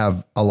and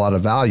have a lot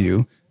of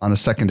value on a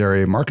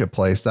secondary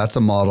marketplace. That's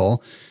a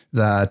model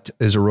that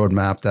is a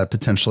roadmap that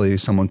potentially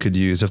someone could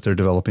use if they're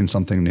developing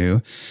something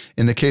new.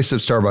 In the case of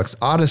Starbucks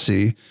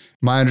Odyssey,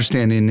 my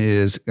understanding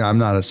is, I'm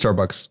not a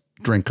Starbucks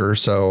drinker,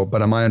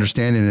 but my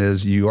understanding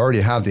is you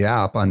already have the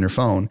app on your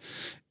phone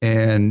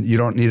and you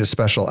don't need a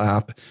special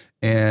app.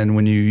 And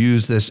when you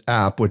use this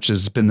app, which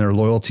has been their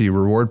loyalty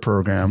reward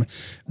program,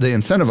 they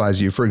incentivize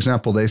you. For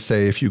example, they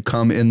say if you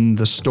come in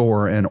the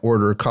store and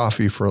order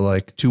coffee for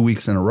 2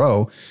 weeks in a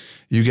row,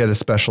 you get a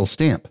special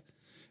stamp.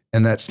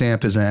 And that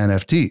stamp is an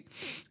NFT.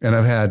 And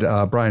I've had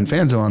Brian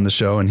Fanzo on the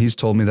show, and he's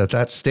told me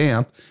that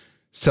stamp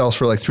sells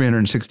for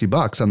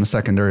 $360 on the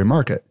secondary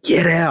market.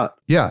 Get out.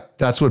 Yeah,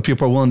 that's what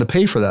people are willing to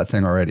pay for that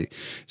thing already.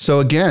 So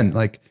again,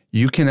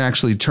 you can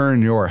actually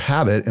turn your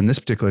habit, in this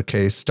particular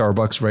case,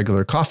 Starbucks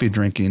regular coffee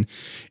drinking,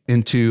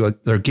 into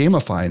they're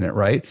gamifying it,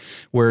 right?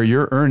 Where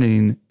you're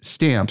earning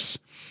stamps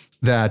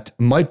that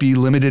might be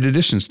limited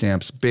edition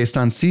stamps based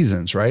on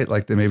seasons, right?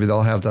 Maybe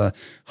they'll have the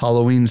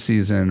Halloween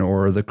season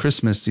or the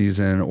Christmas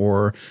season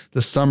or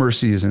the summer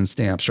season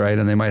stamps, right?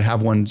 And they might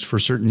have ones for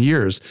certain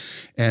years.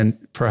 And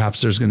perhaps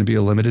there's going to be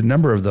a limited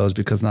number of those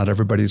because not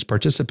everybody's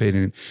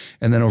participating.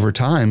 And then over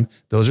time,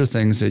 those are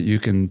things that you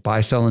can buy,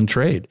 sell, and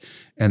trade.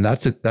 And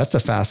that's a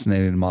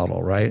fascinating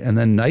model, right? And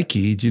then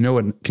Nike,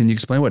 can you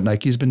explain what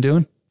Nike's been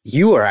doing?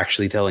 You are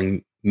actually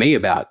telling me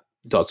about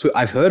Dot Switch.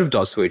 I've heard of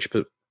Dot Switch,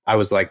 but I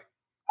was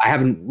I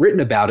haven't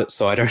written about it,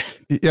 so I don't.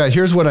 Yeah,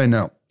 here's what I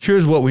know.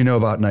 Here's what we know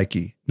about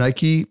Nike.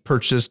 Nike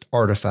purchased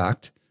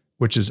Artifact,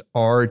 which is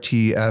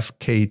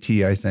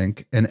RTFKT, I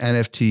think, an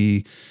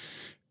NFT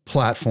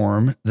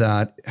platform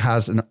that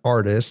has an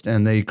artist,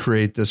 and they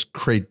create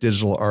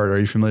digital art. Are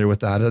you familiar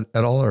with that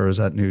at all, or is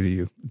that new to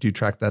you? Do you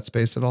track that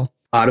space at all?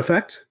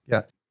 Artifact?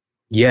 Yeah.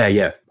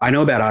 Yeah. I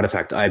know about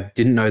Artifact. I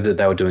didn't know that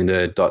they were doing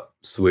the Dot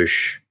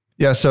Swoosh.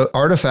 Yeah, so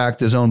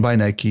Artifact is owned by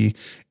Nike,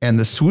 and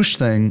the swoosh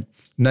thing,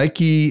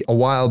 Nike a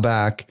while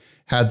back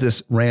had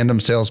this random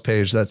sales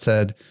page that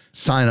said,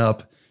 sign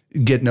up,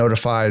 get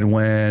notified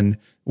when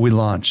we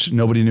launch.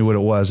 Nobody knew what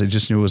it was. They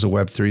just knew it was a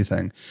Web3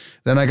 thing.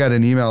 Then I got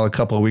an email a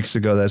couple of weeks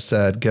ago that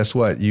said, guess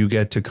what? You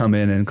get to come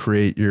in and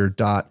create your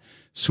Dot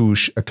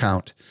Swoosh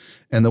account.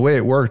 And the way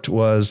it worked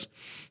was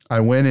I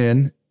went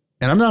in,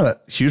 and I'm not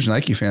a huge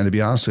Nike fan, to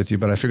be honest with you,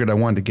 but I figured I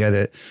wanted to get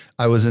it.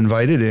 I was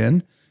invited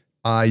in.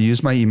 I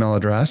used my email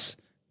address.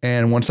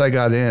 And once I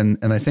got in,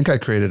 and I think I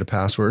created a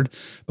password,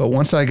 but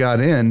once I got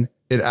in,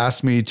 it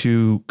asked me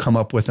to come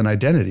up with an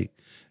identity.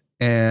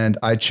 And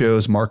I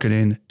chose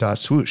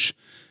marketing.swoosh.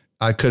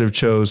 I could have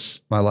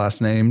chose my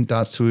last name,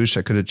 .swoosh.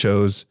 I could have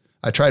chose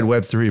I tried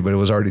Web3, but it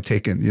was already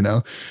taken,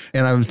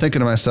 And I'm thinking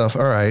to myself,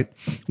 all right,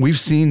 we've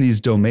seen these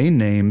domain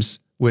names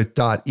with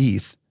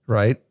 .eth,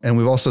 right? And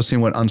we've also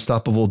seen what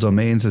Unstoppable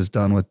Domains has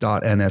done with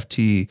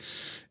 .nft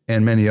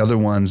and many other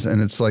ones.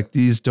 And it's like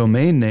these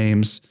domain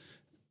names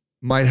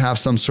might have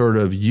some sort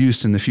of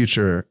use in the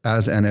future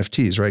as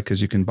NFTs, right?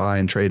 Because you can buy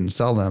and trade and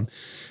sell them.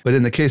 But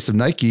in the case of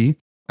Nike,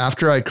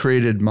 after I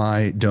created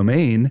my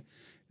domain,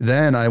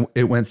 then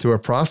it went through a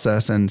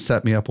process and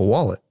set me up a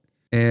wallet.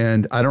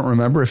 And I don't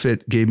remember if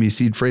it gave me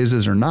seed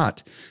phrases or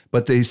not,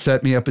 but they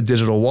set me up a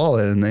digital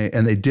wallet and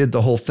they did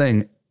the whole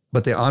thing,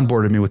 but they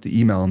onboarded me with the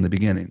email in the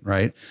beginning,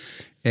 right?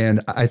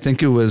 And I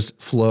think it was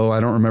Flow. I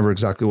don't remember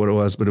exactly what it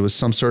was, but it was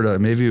some sort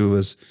of, maybe it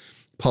was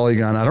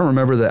Polygon. I don't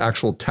remember the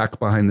actual tech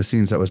behind the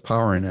scenes that was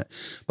powering it,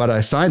 but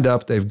I signed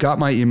up. They've got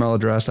my email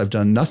address. I've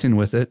done nothing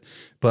with it,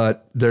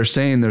 but they're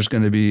saying there's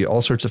going to be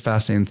all sorts of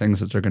fascinating things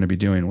that they're going to be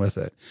doing with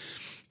it.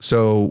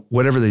 So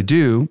whatever they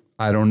do,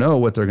 I don't know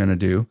what they're going to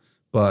do,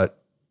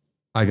 but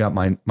I got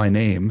my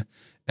name.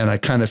 And I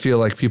kind of feel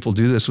like people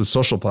do this with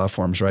social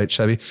platforms, right,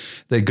 Chevy?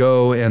 They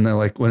go and they're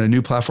like, when a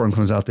new platform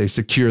comes out, they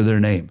secure their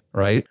name,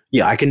 right?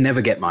 Yeah, I can never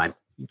get mine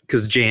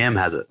because GM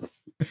has it.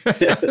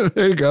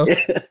 There you go.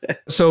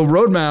 So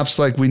roadmaps,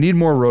 like we need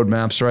more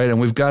roadmaps, right?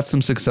 And we've got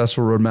some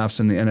successful roadmaps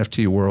in the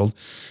NFT world.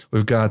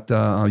 We've got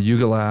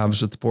Yuga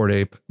Labs with the Bored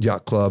Ape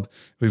Yacht Club.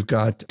 We've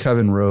got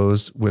Kevin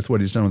Rose with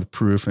what he's done with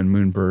Proof and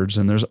Moonbirds.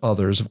 And there's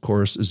others, of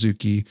course,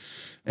 Azuki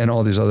and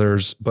all these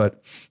others.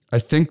 But I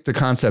think the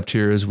concept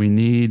here is we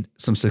need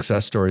some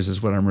success stories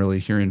is what I'm really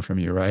hearing from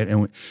you, right?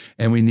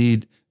 And we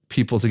need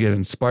people to get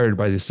inspired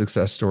by these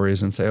success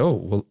stories and say, oh,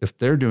 well, if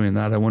they're doing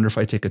that, I wonder if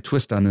I take a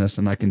twist on this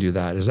and I can do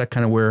that. Is that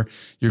kind of where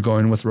you're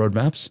going with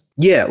roadmaps?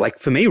 Yeah, like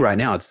for me right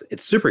now, it's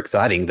super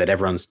exciting that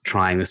everyone's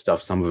trying this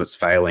stuff. Some of it's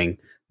failing.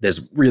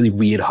 There's really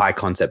weird high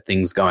concept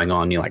things going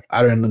on. You're like,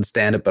 I don't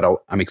understand it, but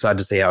I'm excited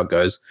to see how it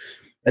goes.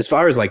 As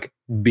far as like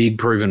big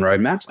proven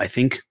roadmaps, I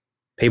think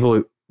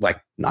people like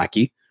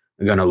Nike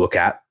are going to look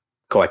at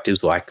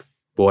collectives like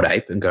Bored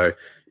Ape and go,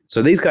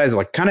 so these guys are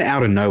like kind of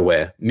out of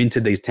nowhere,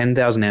 minted these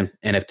 10,000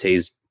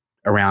 NFTs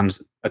around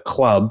a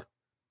club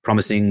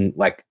promising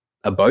like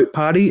a boat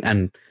party.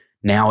 And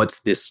now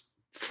it's this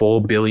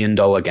 $4 billion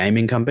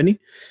gaming company,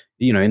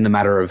 in the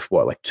matter of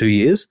like 2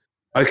 years.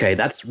 Okay,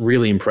 that's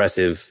really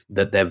impressive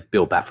that they've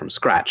built that from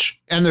scratch.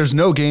 And there's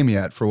no game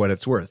yet for what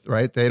it's worth,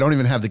 right? They don't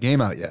even have the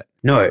game out yet.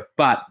 No,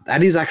 but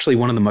that is actually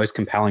one of the most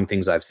compelling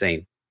things I've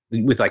seen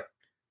with like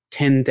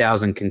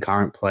 10,000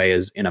 concurrent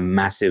players in a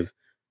massive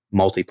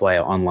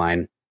multiplayer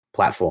online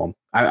platform.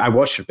 I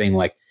watched it being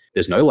like,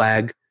 there's no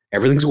lag.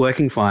 Everything's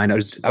working fine. I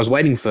was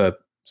waiting for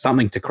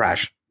something to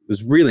crash. It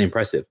was really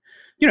impressive.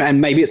 And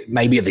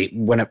maybe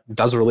when it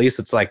does release,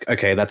 it's like,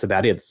 okay, that's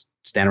about it. It's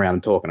stand around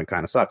and talk and it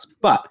kind of sucks.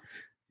 But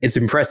it's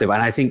impressive.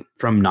 And I think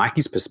from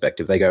Nike's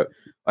perspective, they go,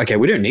 okay,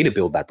 we don't need to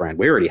build that brand.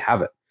 We already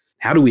have it.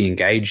 How do we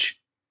engage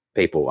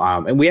people?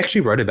 And we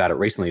actually wrote about it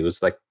recently. It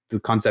was like the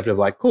concept of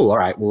like, cool, all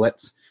right, well,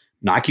 let's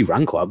Nike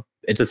Run Club.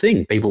 It's a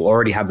thing. People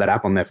already have that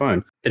app on their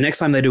phone. The next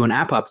time they do an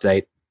app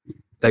update,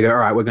 they go, all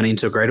right, we're going to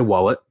integrate a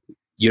wallet.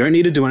 You don't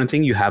need to do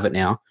anything. You have it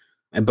now.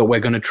 But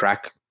we're going to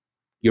track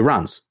your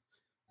runs.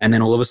 And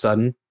then all of a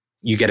sudden,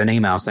 you get an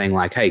email saying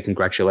like, hey,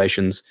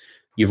 congratulations.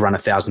 You've run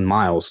 1,000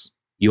 miles.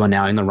 You are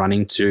now in the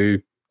running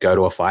to go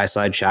to a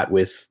fireside chat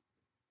with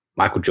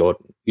Michael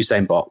Jordan,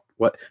 Usain Bolt,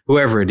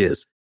 whoever it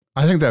is.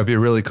 I think that would be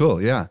really cool.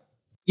 Yeah.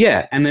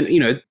 Yeah. And then,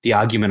 the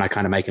argument I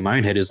kind of make in my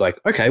own head is like,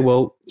 okay,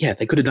 well, yeah,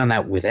 they could have done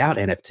that without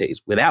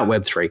NFTs, without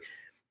Web3.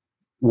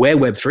 Where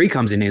Web3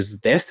 comes in is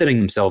they're setting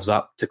themselves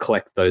up to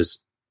collect those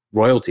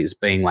royalties,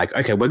 being like,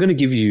 okay, we're going to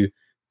give you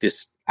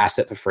this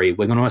asset for free.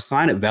 We're going to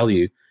assign it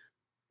value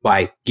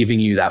by giving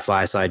you that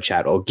fireside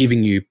chat or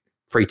giving you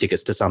free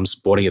tickets to some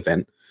sporting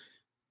event.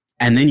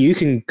 And then you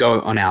can go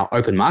on our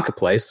open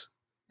marketplace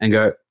and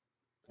go,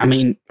 all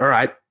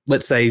right,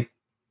 let's say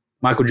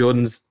Michael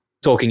Jordan's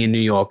talking in New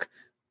York.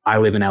 I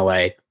live in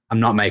LA. I'm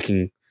not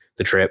making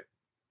the trip.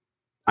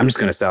 I'm just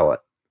going to sell it.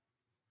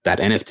 That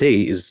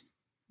NFT is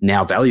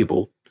now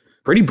valuable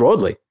pretty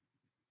broadly.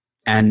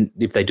 And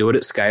if they do it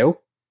at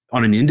scale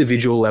on an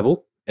individual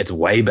level, it's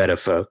way better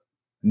for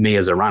me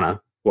as a runner.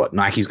 What,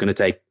 Nike's going to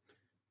take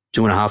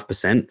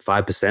 2.5%,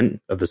 5%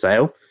 of the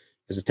sale.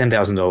 If it's a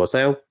 $10,000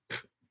 sale,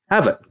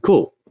 have it.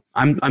 Cool.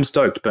 I'm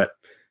stoked, but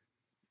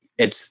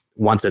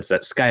once it's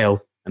at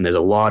scale and there's a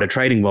lot of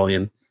trading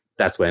volume,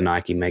 that's where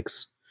Nike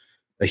makes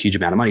a huge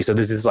amount of money. So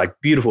there's this like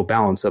beautiful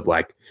balance of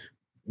like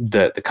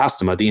the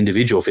customer, the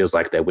individual feels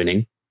like they're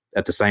winning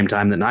at the same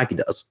time that Nike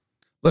does.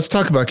 Let's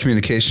talk about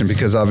communication,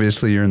 because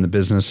obviously you're in the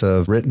business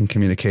of written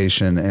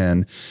communication.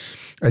 And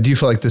I do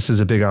feel like this is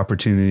a big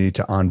opportunity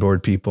to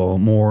onboard people,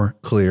 more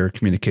clear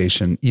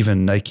communication.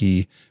 Even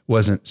Nike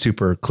wasn't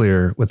super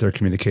clear with their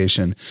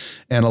communication.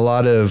 And a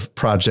lot of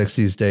projects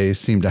these days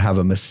seem to have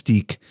a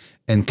mystique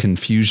and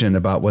confusion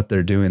about what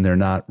they're doing. They're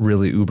not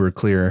really uber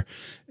clear.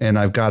 And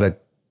I've got a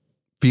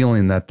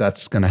feeling that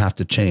that's going to have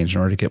to change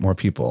in order to get more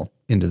people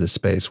into this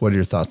space. What are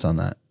your thoughts on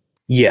that?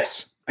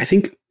 Yes. I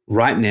think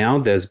right now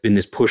there's been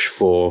this push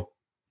for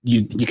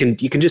you can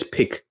just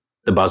pick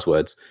the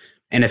buzzwords.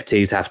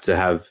 NFTs have to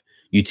have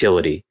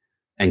utility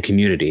and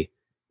community,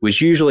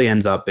 which usually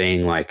ends up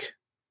being like,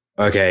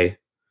 okay,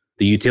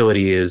 the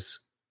utility is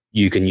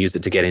you can use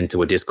it to get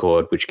into a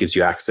Discord, which gives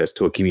you access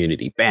to a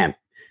community. Bam,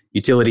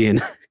 utility and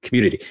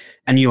community.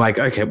 And you're like,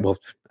 okay, well,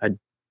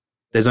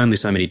 there's only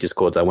so many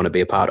Discords I want to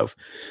be a part of.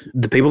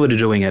 The people that are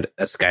doing it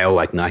at scale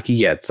like Nike,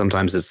 yeah,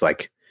 sometimes it's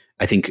like,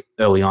 I think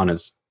early on,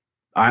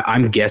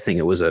 I'm guessing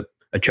it was a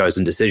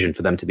chosen decision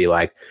for them to be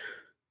like,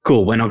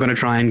 cool, we're not going to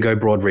try and go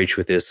broad reach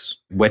with this.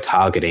 We're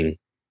targeting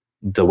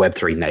the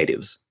Web3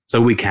 natives.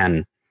 So we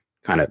can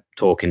kind of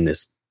talk in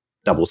this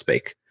double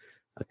speak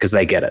because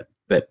they get it.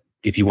 But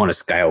if you want to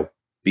scale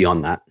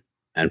beyond that,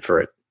 and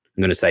for it,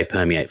 I'm going to say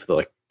permeate for the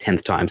like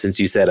 10th time since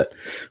you said it,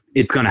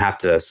 it's going to have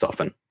to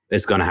soften.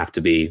 It's going to have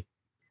to be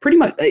pretty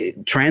much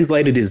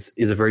translated is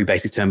a very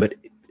basic term, but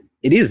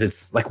it is.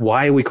 It's like,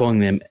 why are we calling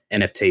them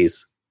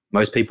NFTs?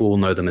 Most people will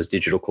know them as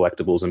digital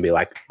collectibles and be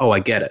like, oh, I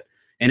get it.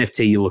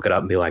 NFT, you look it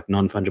up and be like,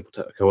 non-fungible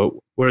token.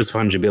 Where is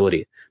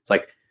fungibility? It's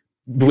like,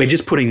 we're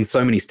just putting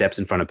so many steps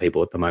in front of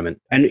people at the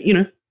moment. And, you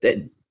know,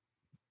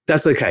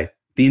 that's okay.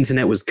 The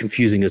internet was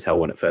confusing as hell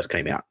when it first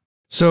came out.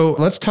 So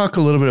let's talk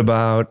a little bit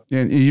about,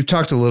 and you've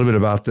talked a little bit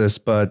about this,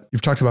 but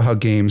you've talked about how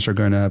games are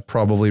going to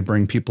probably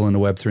bring people into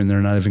Web3 and they're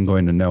not even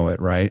going to know it,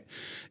 right?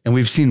 And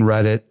we've seen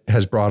Reddit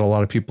has brought a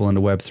lot of people into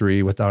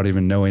Web3 without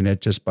even knowing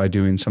it, just by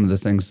doing some of the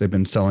things they've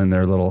been selling,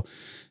 their little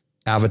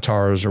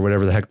avatars or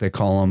whatever the heck they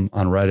call them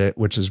on Reddit,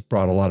 which has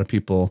brought a lot of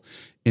people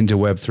into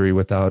Web3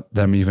 without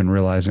them even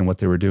realizing what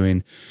they were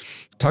doing.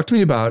 Talk to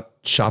me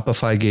about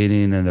Shopify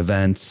gating and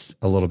events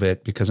a little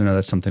bit, because I know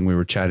that's something we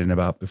were chatting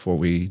about before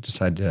we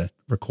decided to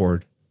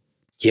record.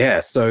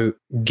 Yeah. So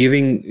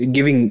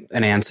giving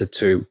an answer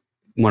to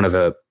one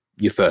of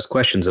your first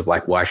questions of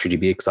like, why should you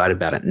be excited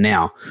about it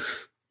now?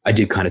 I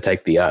did kind of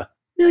take the,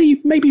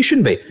 maybe you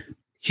shouldn't be.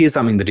 Here's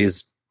something that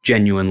is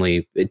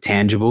genuinely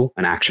tangible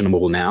and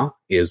actionable now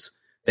is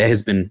there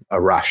has been a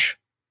rush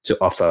to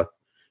offer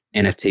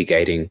NFT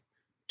gating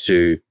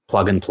to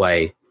plug and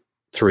play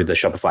through the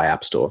Shopify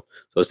App Store.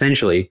 So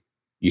essentially,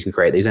 you can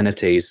create these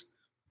NFTs,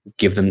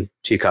 give them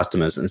to your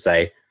customers and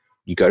say,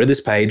 you go to this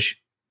page,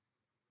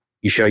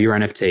 you show your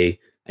NFT,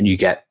 and you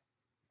get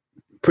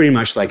pretty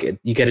much like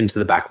you get into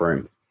the back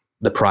room,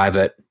 the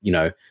private,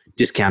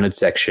 discounted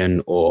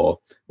section or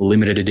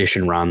limited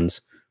edition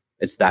runs.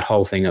 It's that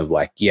whole thing of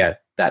like, yeah,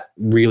 that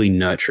really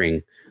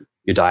nurturing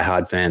your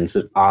diehard fans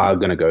that are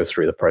going to go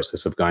through the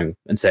process of going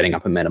and setting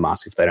up a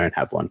MetaMask if they don't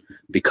have one,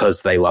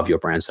 because they love your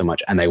brand so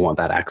much and they want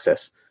that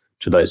access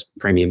to those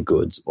premium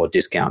goods or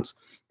discounts.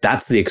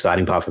 That's the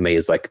exciting part for me,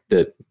 is like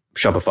the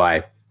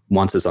Shopify,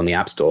 once it's on the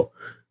App Store,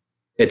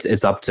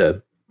 it's up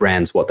to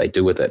brands what they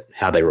do with it,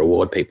 how they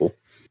reward people.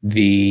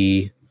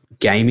 The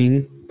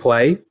gaming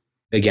play,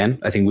 again,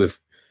 I think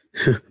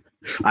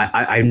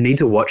I need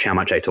to watch how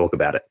much I talk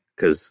about it,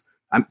 because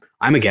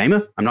I'm a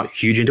gamer. I'm not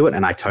huge into it,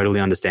 and I totally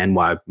understand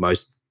why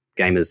most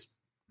gamers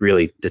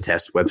really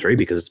detest Web3,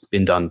 because it's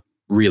been done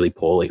really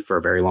poorly for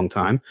a very long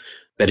time.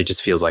 But it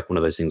just feels like one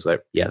of those things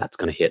where, yeah, that's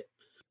going to hit.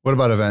 What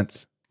about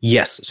events?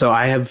 Yes. So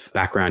I have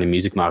background in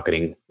music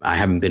marketing. I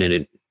haven't been in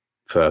it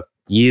for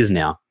years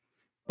now,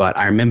 but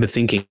I remember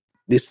thinking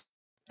this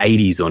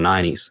 80s or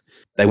 90s,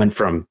 they went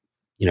from,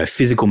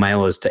 physical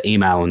mailers to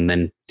email and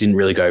then didn't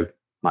really go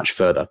much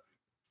further.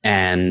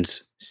 And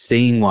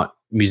seeing what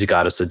music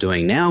artists are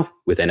doing now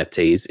with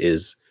NFTs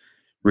is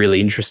really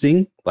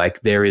interesting.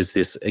 Like, there is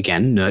this,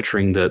 again,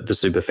 nurturing the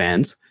super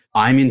fans.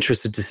 I'm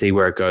interested to see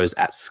where it goes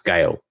at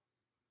scale.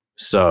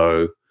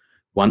 So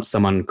once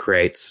someone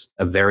creates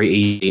a very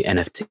easy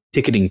NFT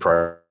ticketing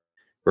program,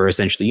 where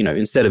essentially,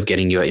 instead of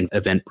getting your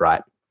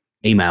Eventbrite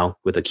email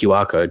with a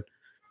QR code,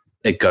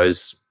 it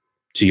goes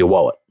to your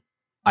wallet.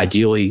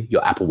 Ideally,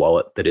 your Apple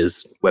wallet that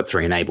is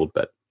Web3 enabled,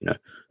 but,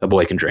 a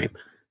boy can dream.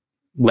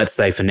 Let's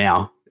say for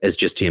now, it's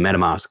just to your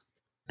MetaMask.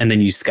 And then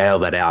you scale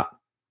that out.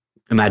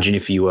 Imagine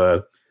if you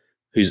were,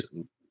 who's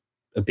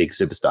a big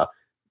superstar,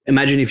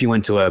 imagine if you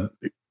went to a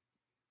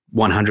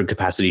 100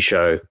 capacity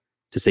show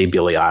to see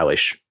Billie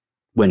Eilish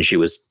when she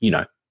was,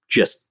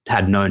 just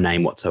had no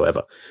name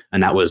whatsoever.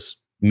 And that was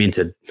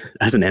minted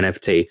as an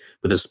NFT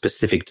with a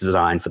specific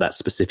design for that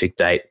specific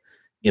date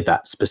at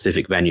that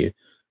specific venue.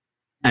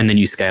 And then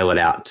you scale it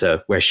out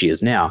to where she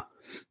is now.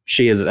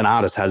 She, as an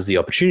artist, has the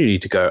opportunity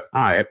to go,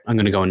 all right, I'm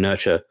going to go and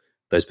nurture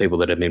those people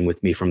that have been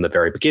with me from the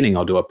very beginning.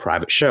 I'll do a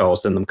private show. I'll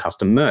send them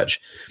custom merch.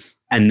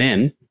 And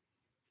then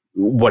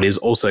what is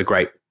also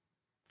great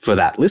for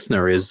that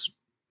listener is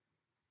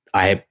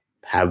I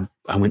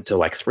went to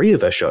like 3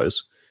 of her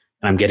shows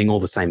and I'm getting all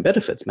the same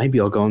benefits. Maybe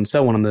I'll go and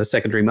sell one on the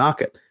secondary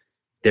market.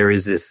 There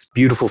is this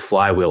beautiful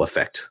flywheel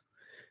effect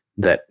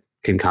that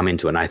can come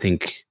into it. And I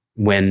think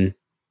when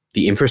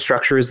the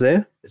infrastructure is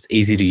there, it's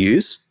easy to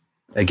use.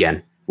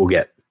 Again, we'll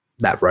get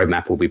that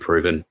roadmap will be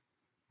proven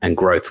and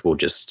growth will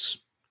just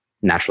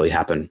naturally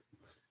happen.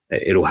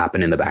 It'll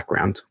happen in the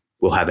background.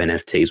 We'll have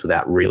NFTs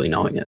without really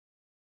knowing it.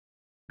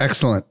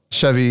 Excellent.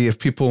 Chevy, if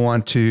people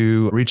want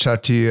to reach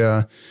out to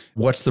you,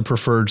 what's the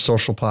preferred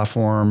social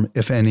platform,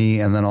 if any?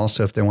 And then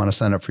also if they want to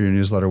sign up for your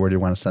newsletter, where do you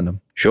want to send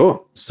them?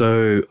 Sure.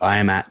 So I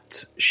am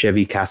at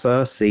Chevy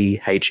Cassar,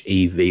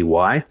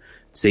 ChevyCassar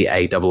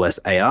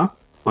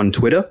on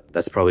Twitter.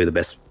 That's probably the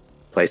best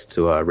place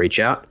to reach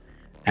out.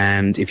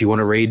 And if you want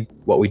to read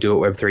what we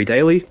do at Web3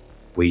 Daily,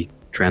 we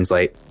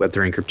translate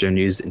Web3 and crypto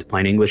news into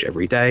plain English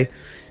every day.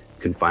 You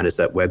can find us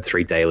at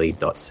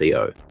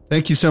web3daily.co.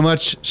 Thank you so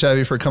much,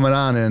 Chevy, for coming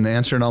on and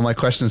answering all my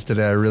questions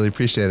today. I really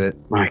appreciate it.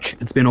 Mike,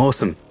 it's been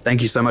awesome.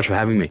 Thank you so much for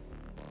having me.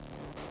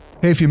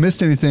 Hey, if you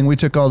missed anything, we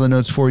took all the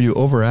notes for you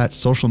over at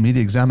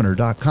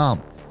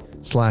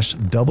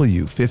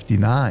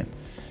socialmediaexaminer.com/W59.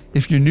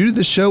 If you're new to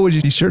the show, would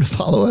you be sure to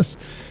follow us?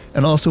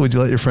 And also, would you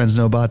let your friends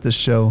know about this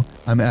show?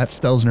 I'm at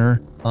Stelzner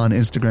on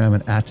Instagram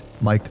and at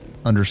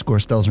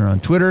Mike_Stelzner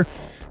on Twitter.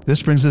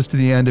 This brings us to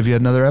the end of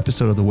yet another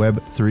episode of the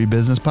Web3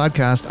 Business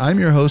Podcast. I'm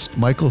your host,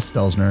 Michael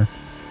Stelzner.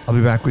 I'll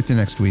be back with you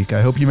next week.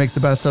 I hope you make the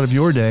best out of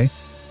your day,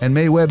 and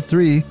may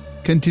Web3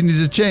 continue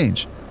to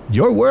change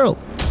your world.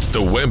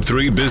 The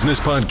Web3 Business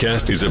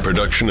Podcast is a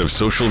production of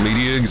Social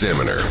Media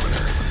Examiner.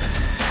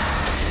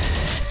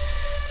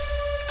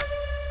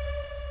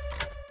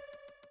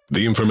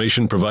 The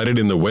information provided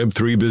in the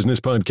Web3 Business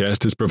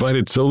Podcast is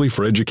provided solely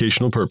for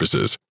educational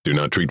purposes. Do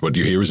not treat what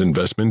you hear as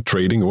investment,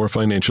 trading, or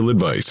financial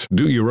advice.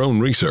 Do your own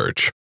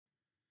research.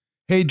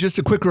 Hey, just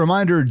a quick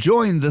reminder,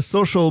 join the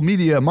Social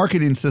Media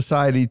Marketing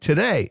Society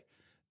today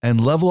and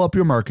level up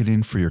your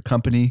marketing for your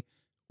company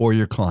or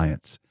your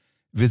clients.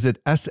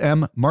 Visit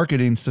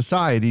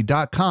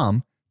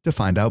smmarketingsociety.com to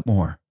find out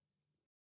more.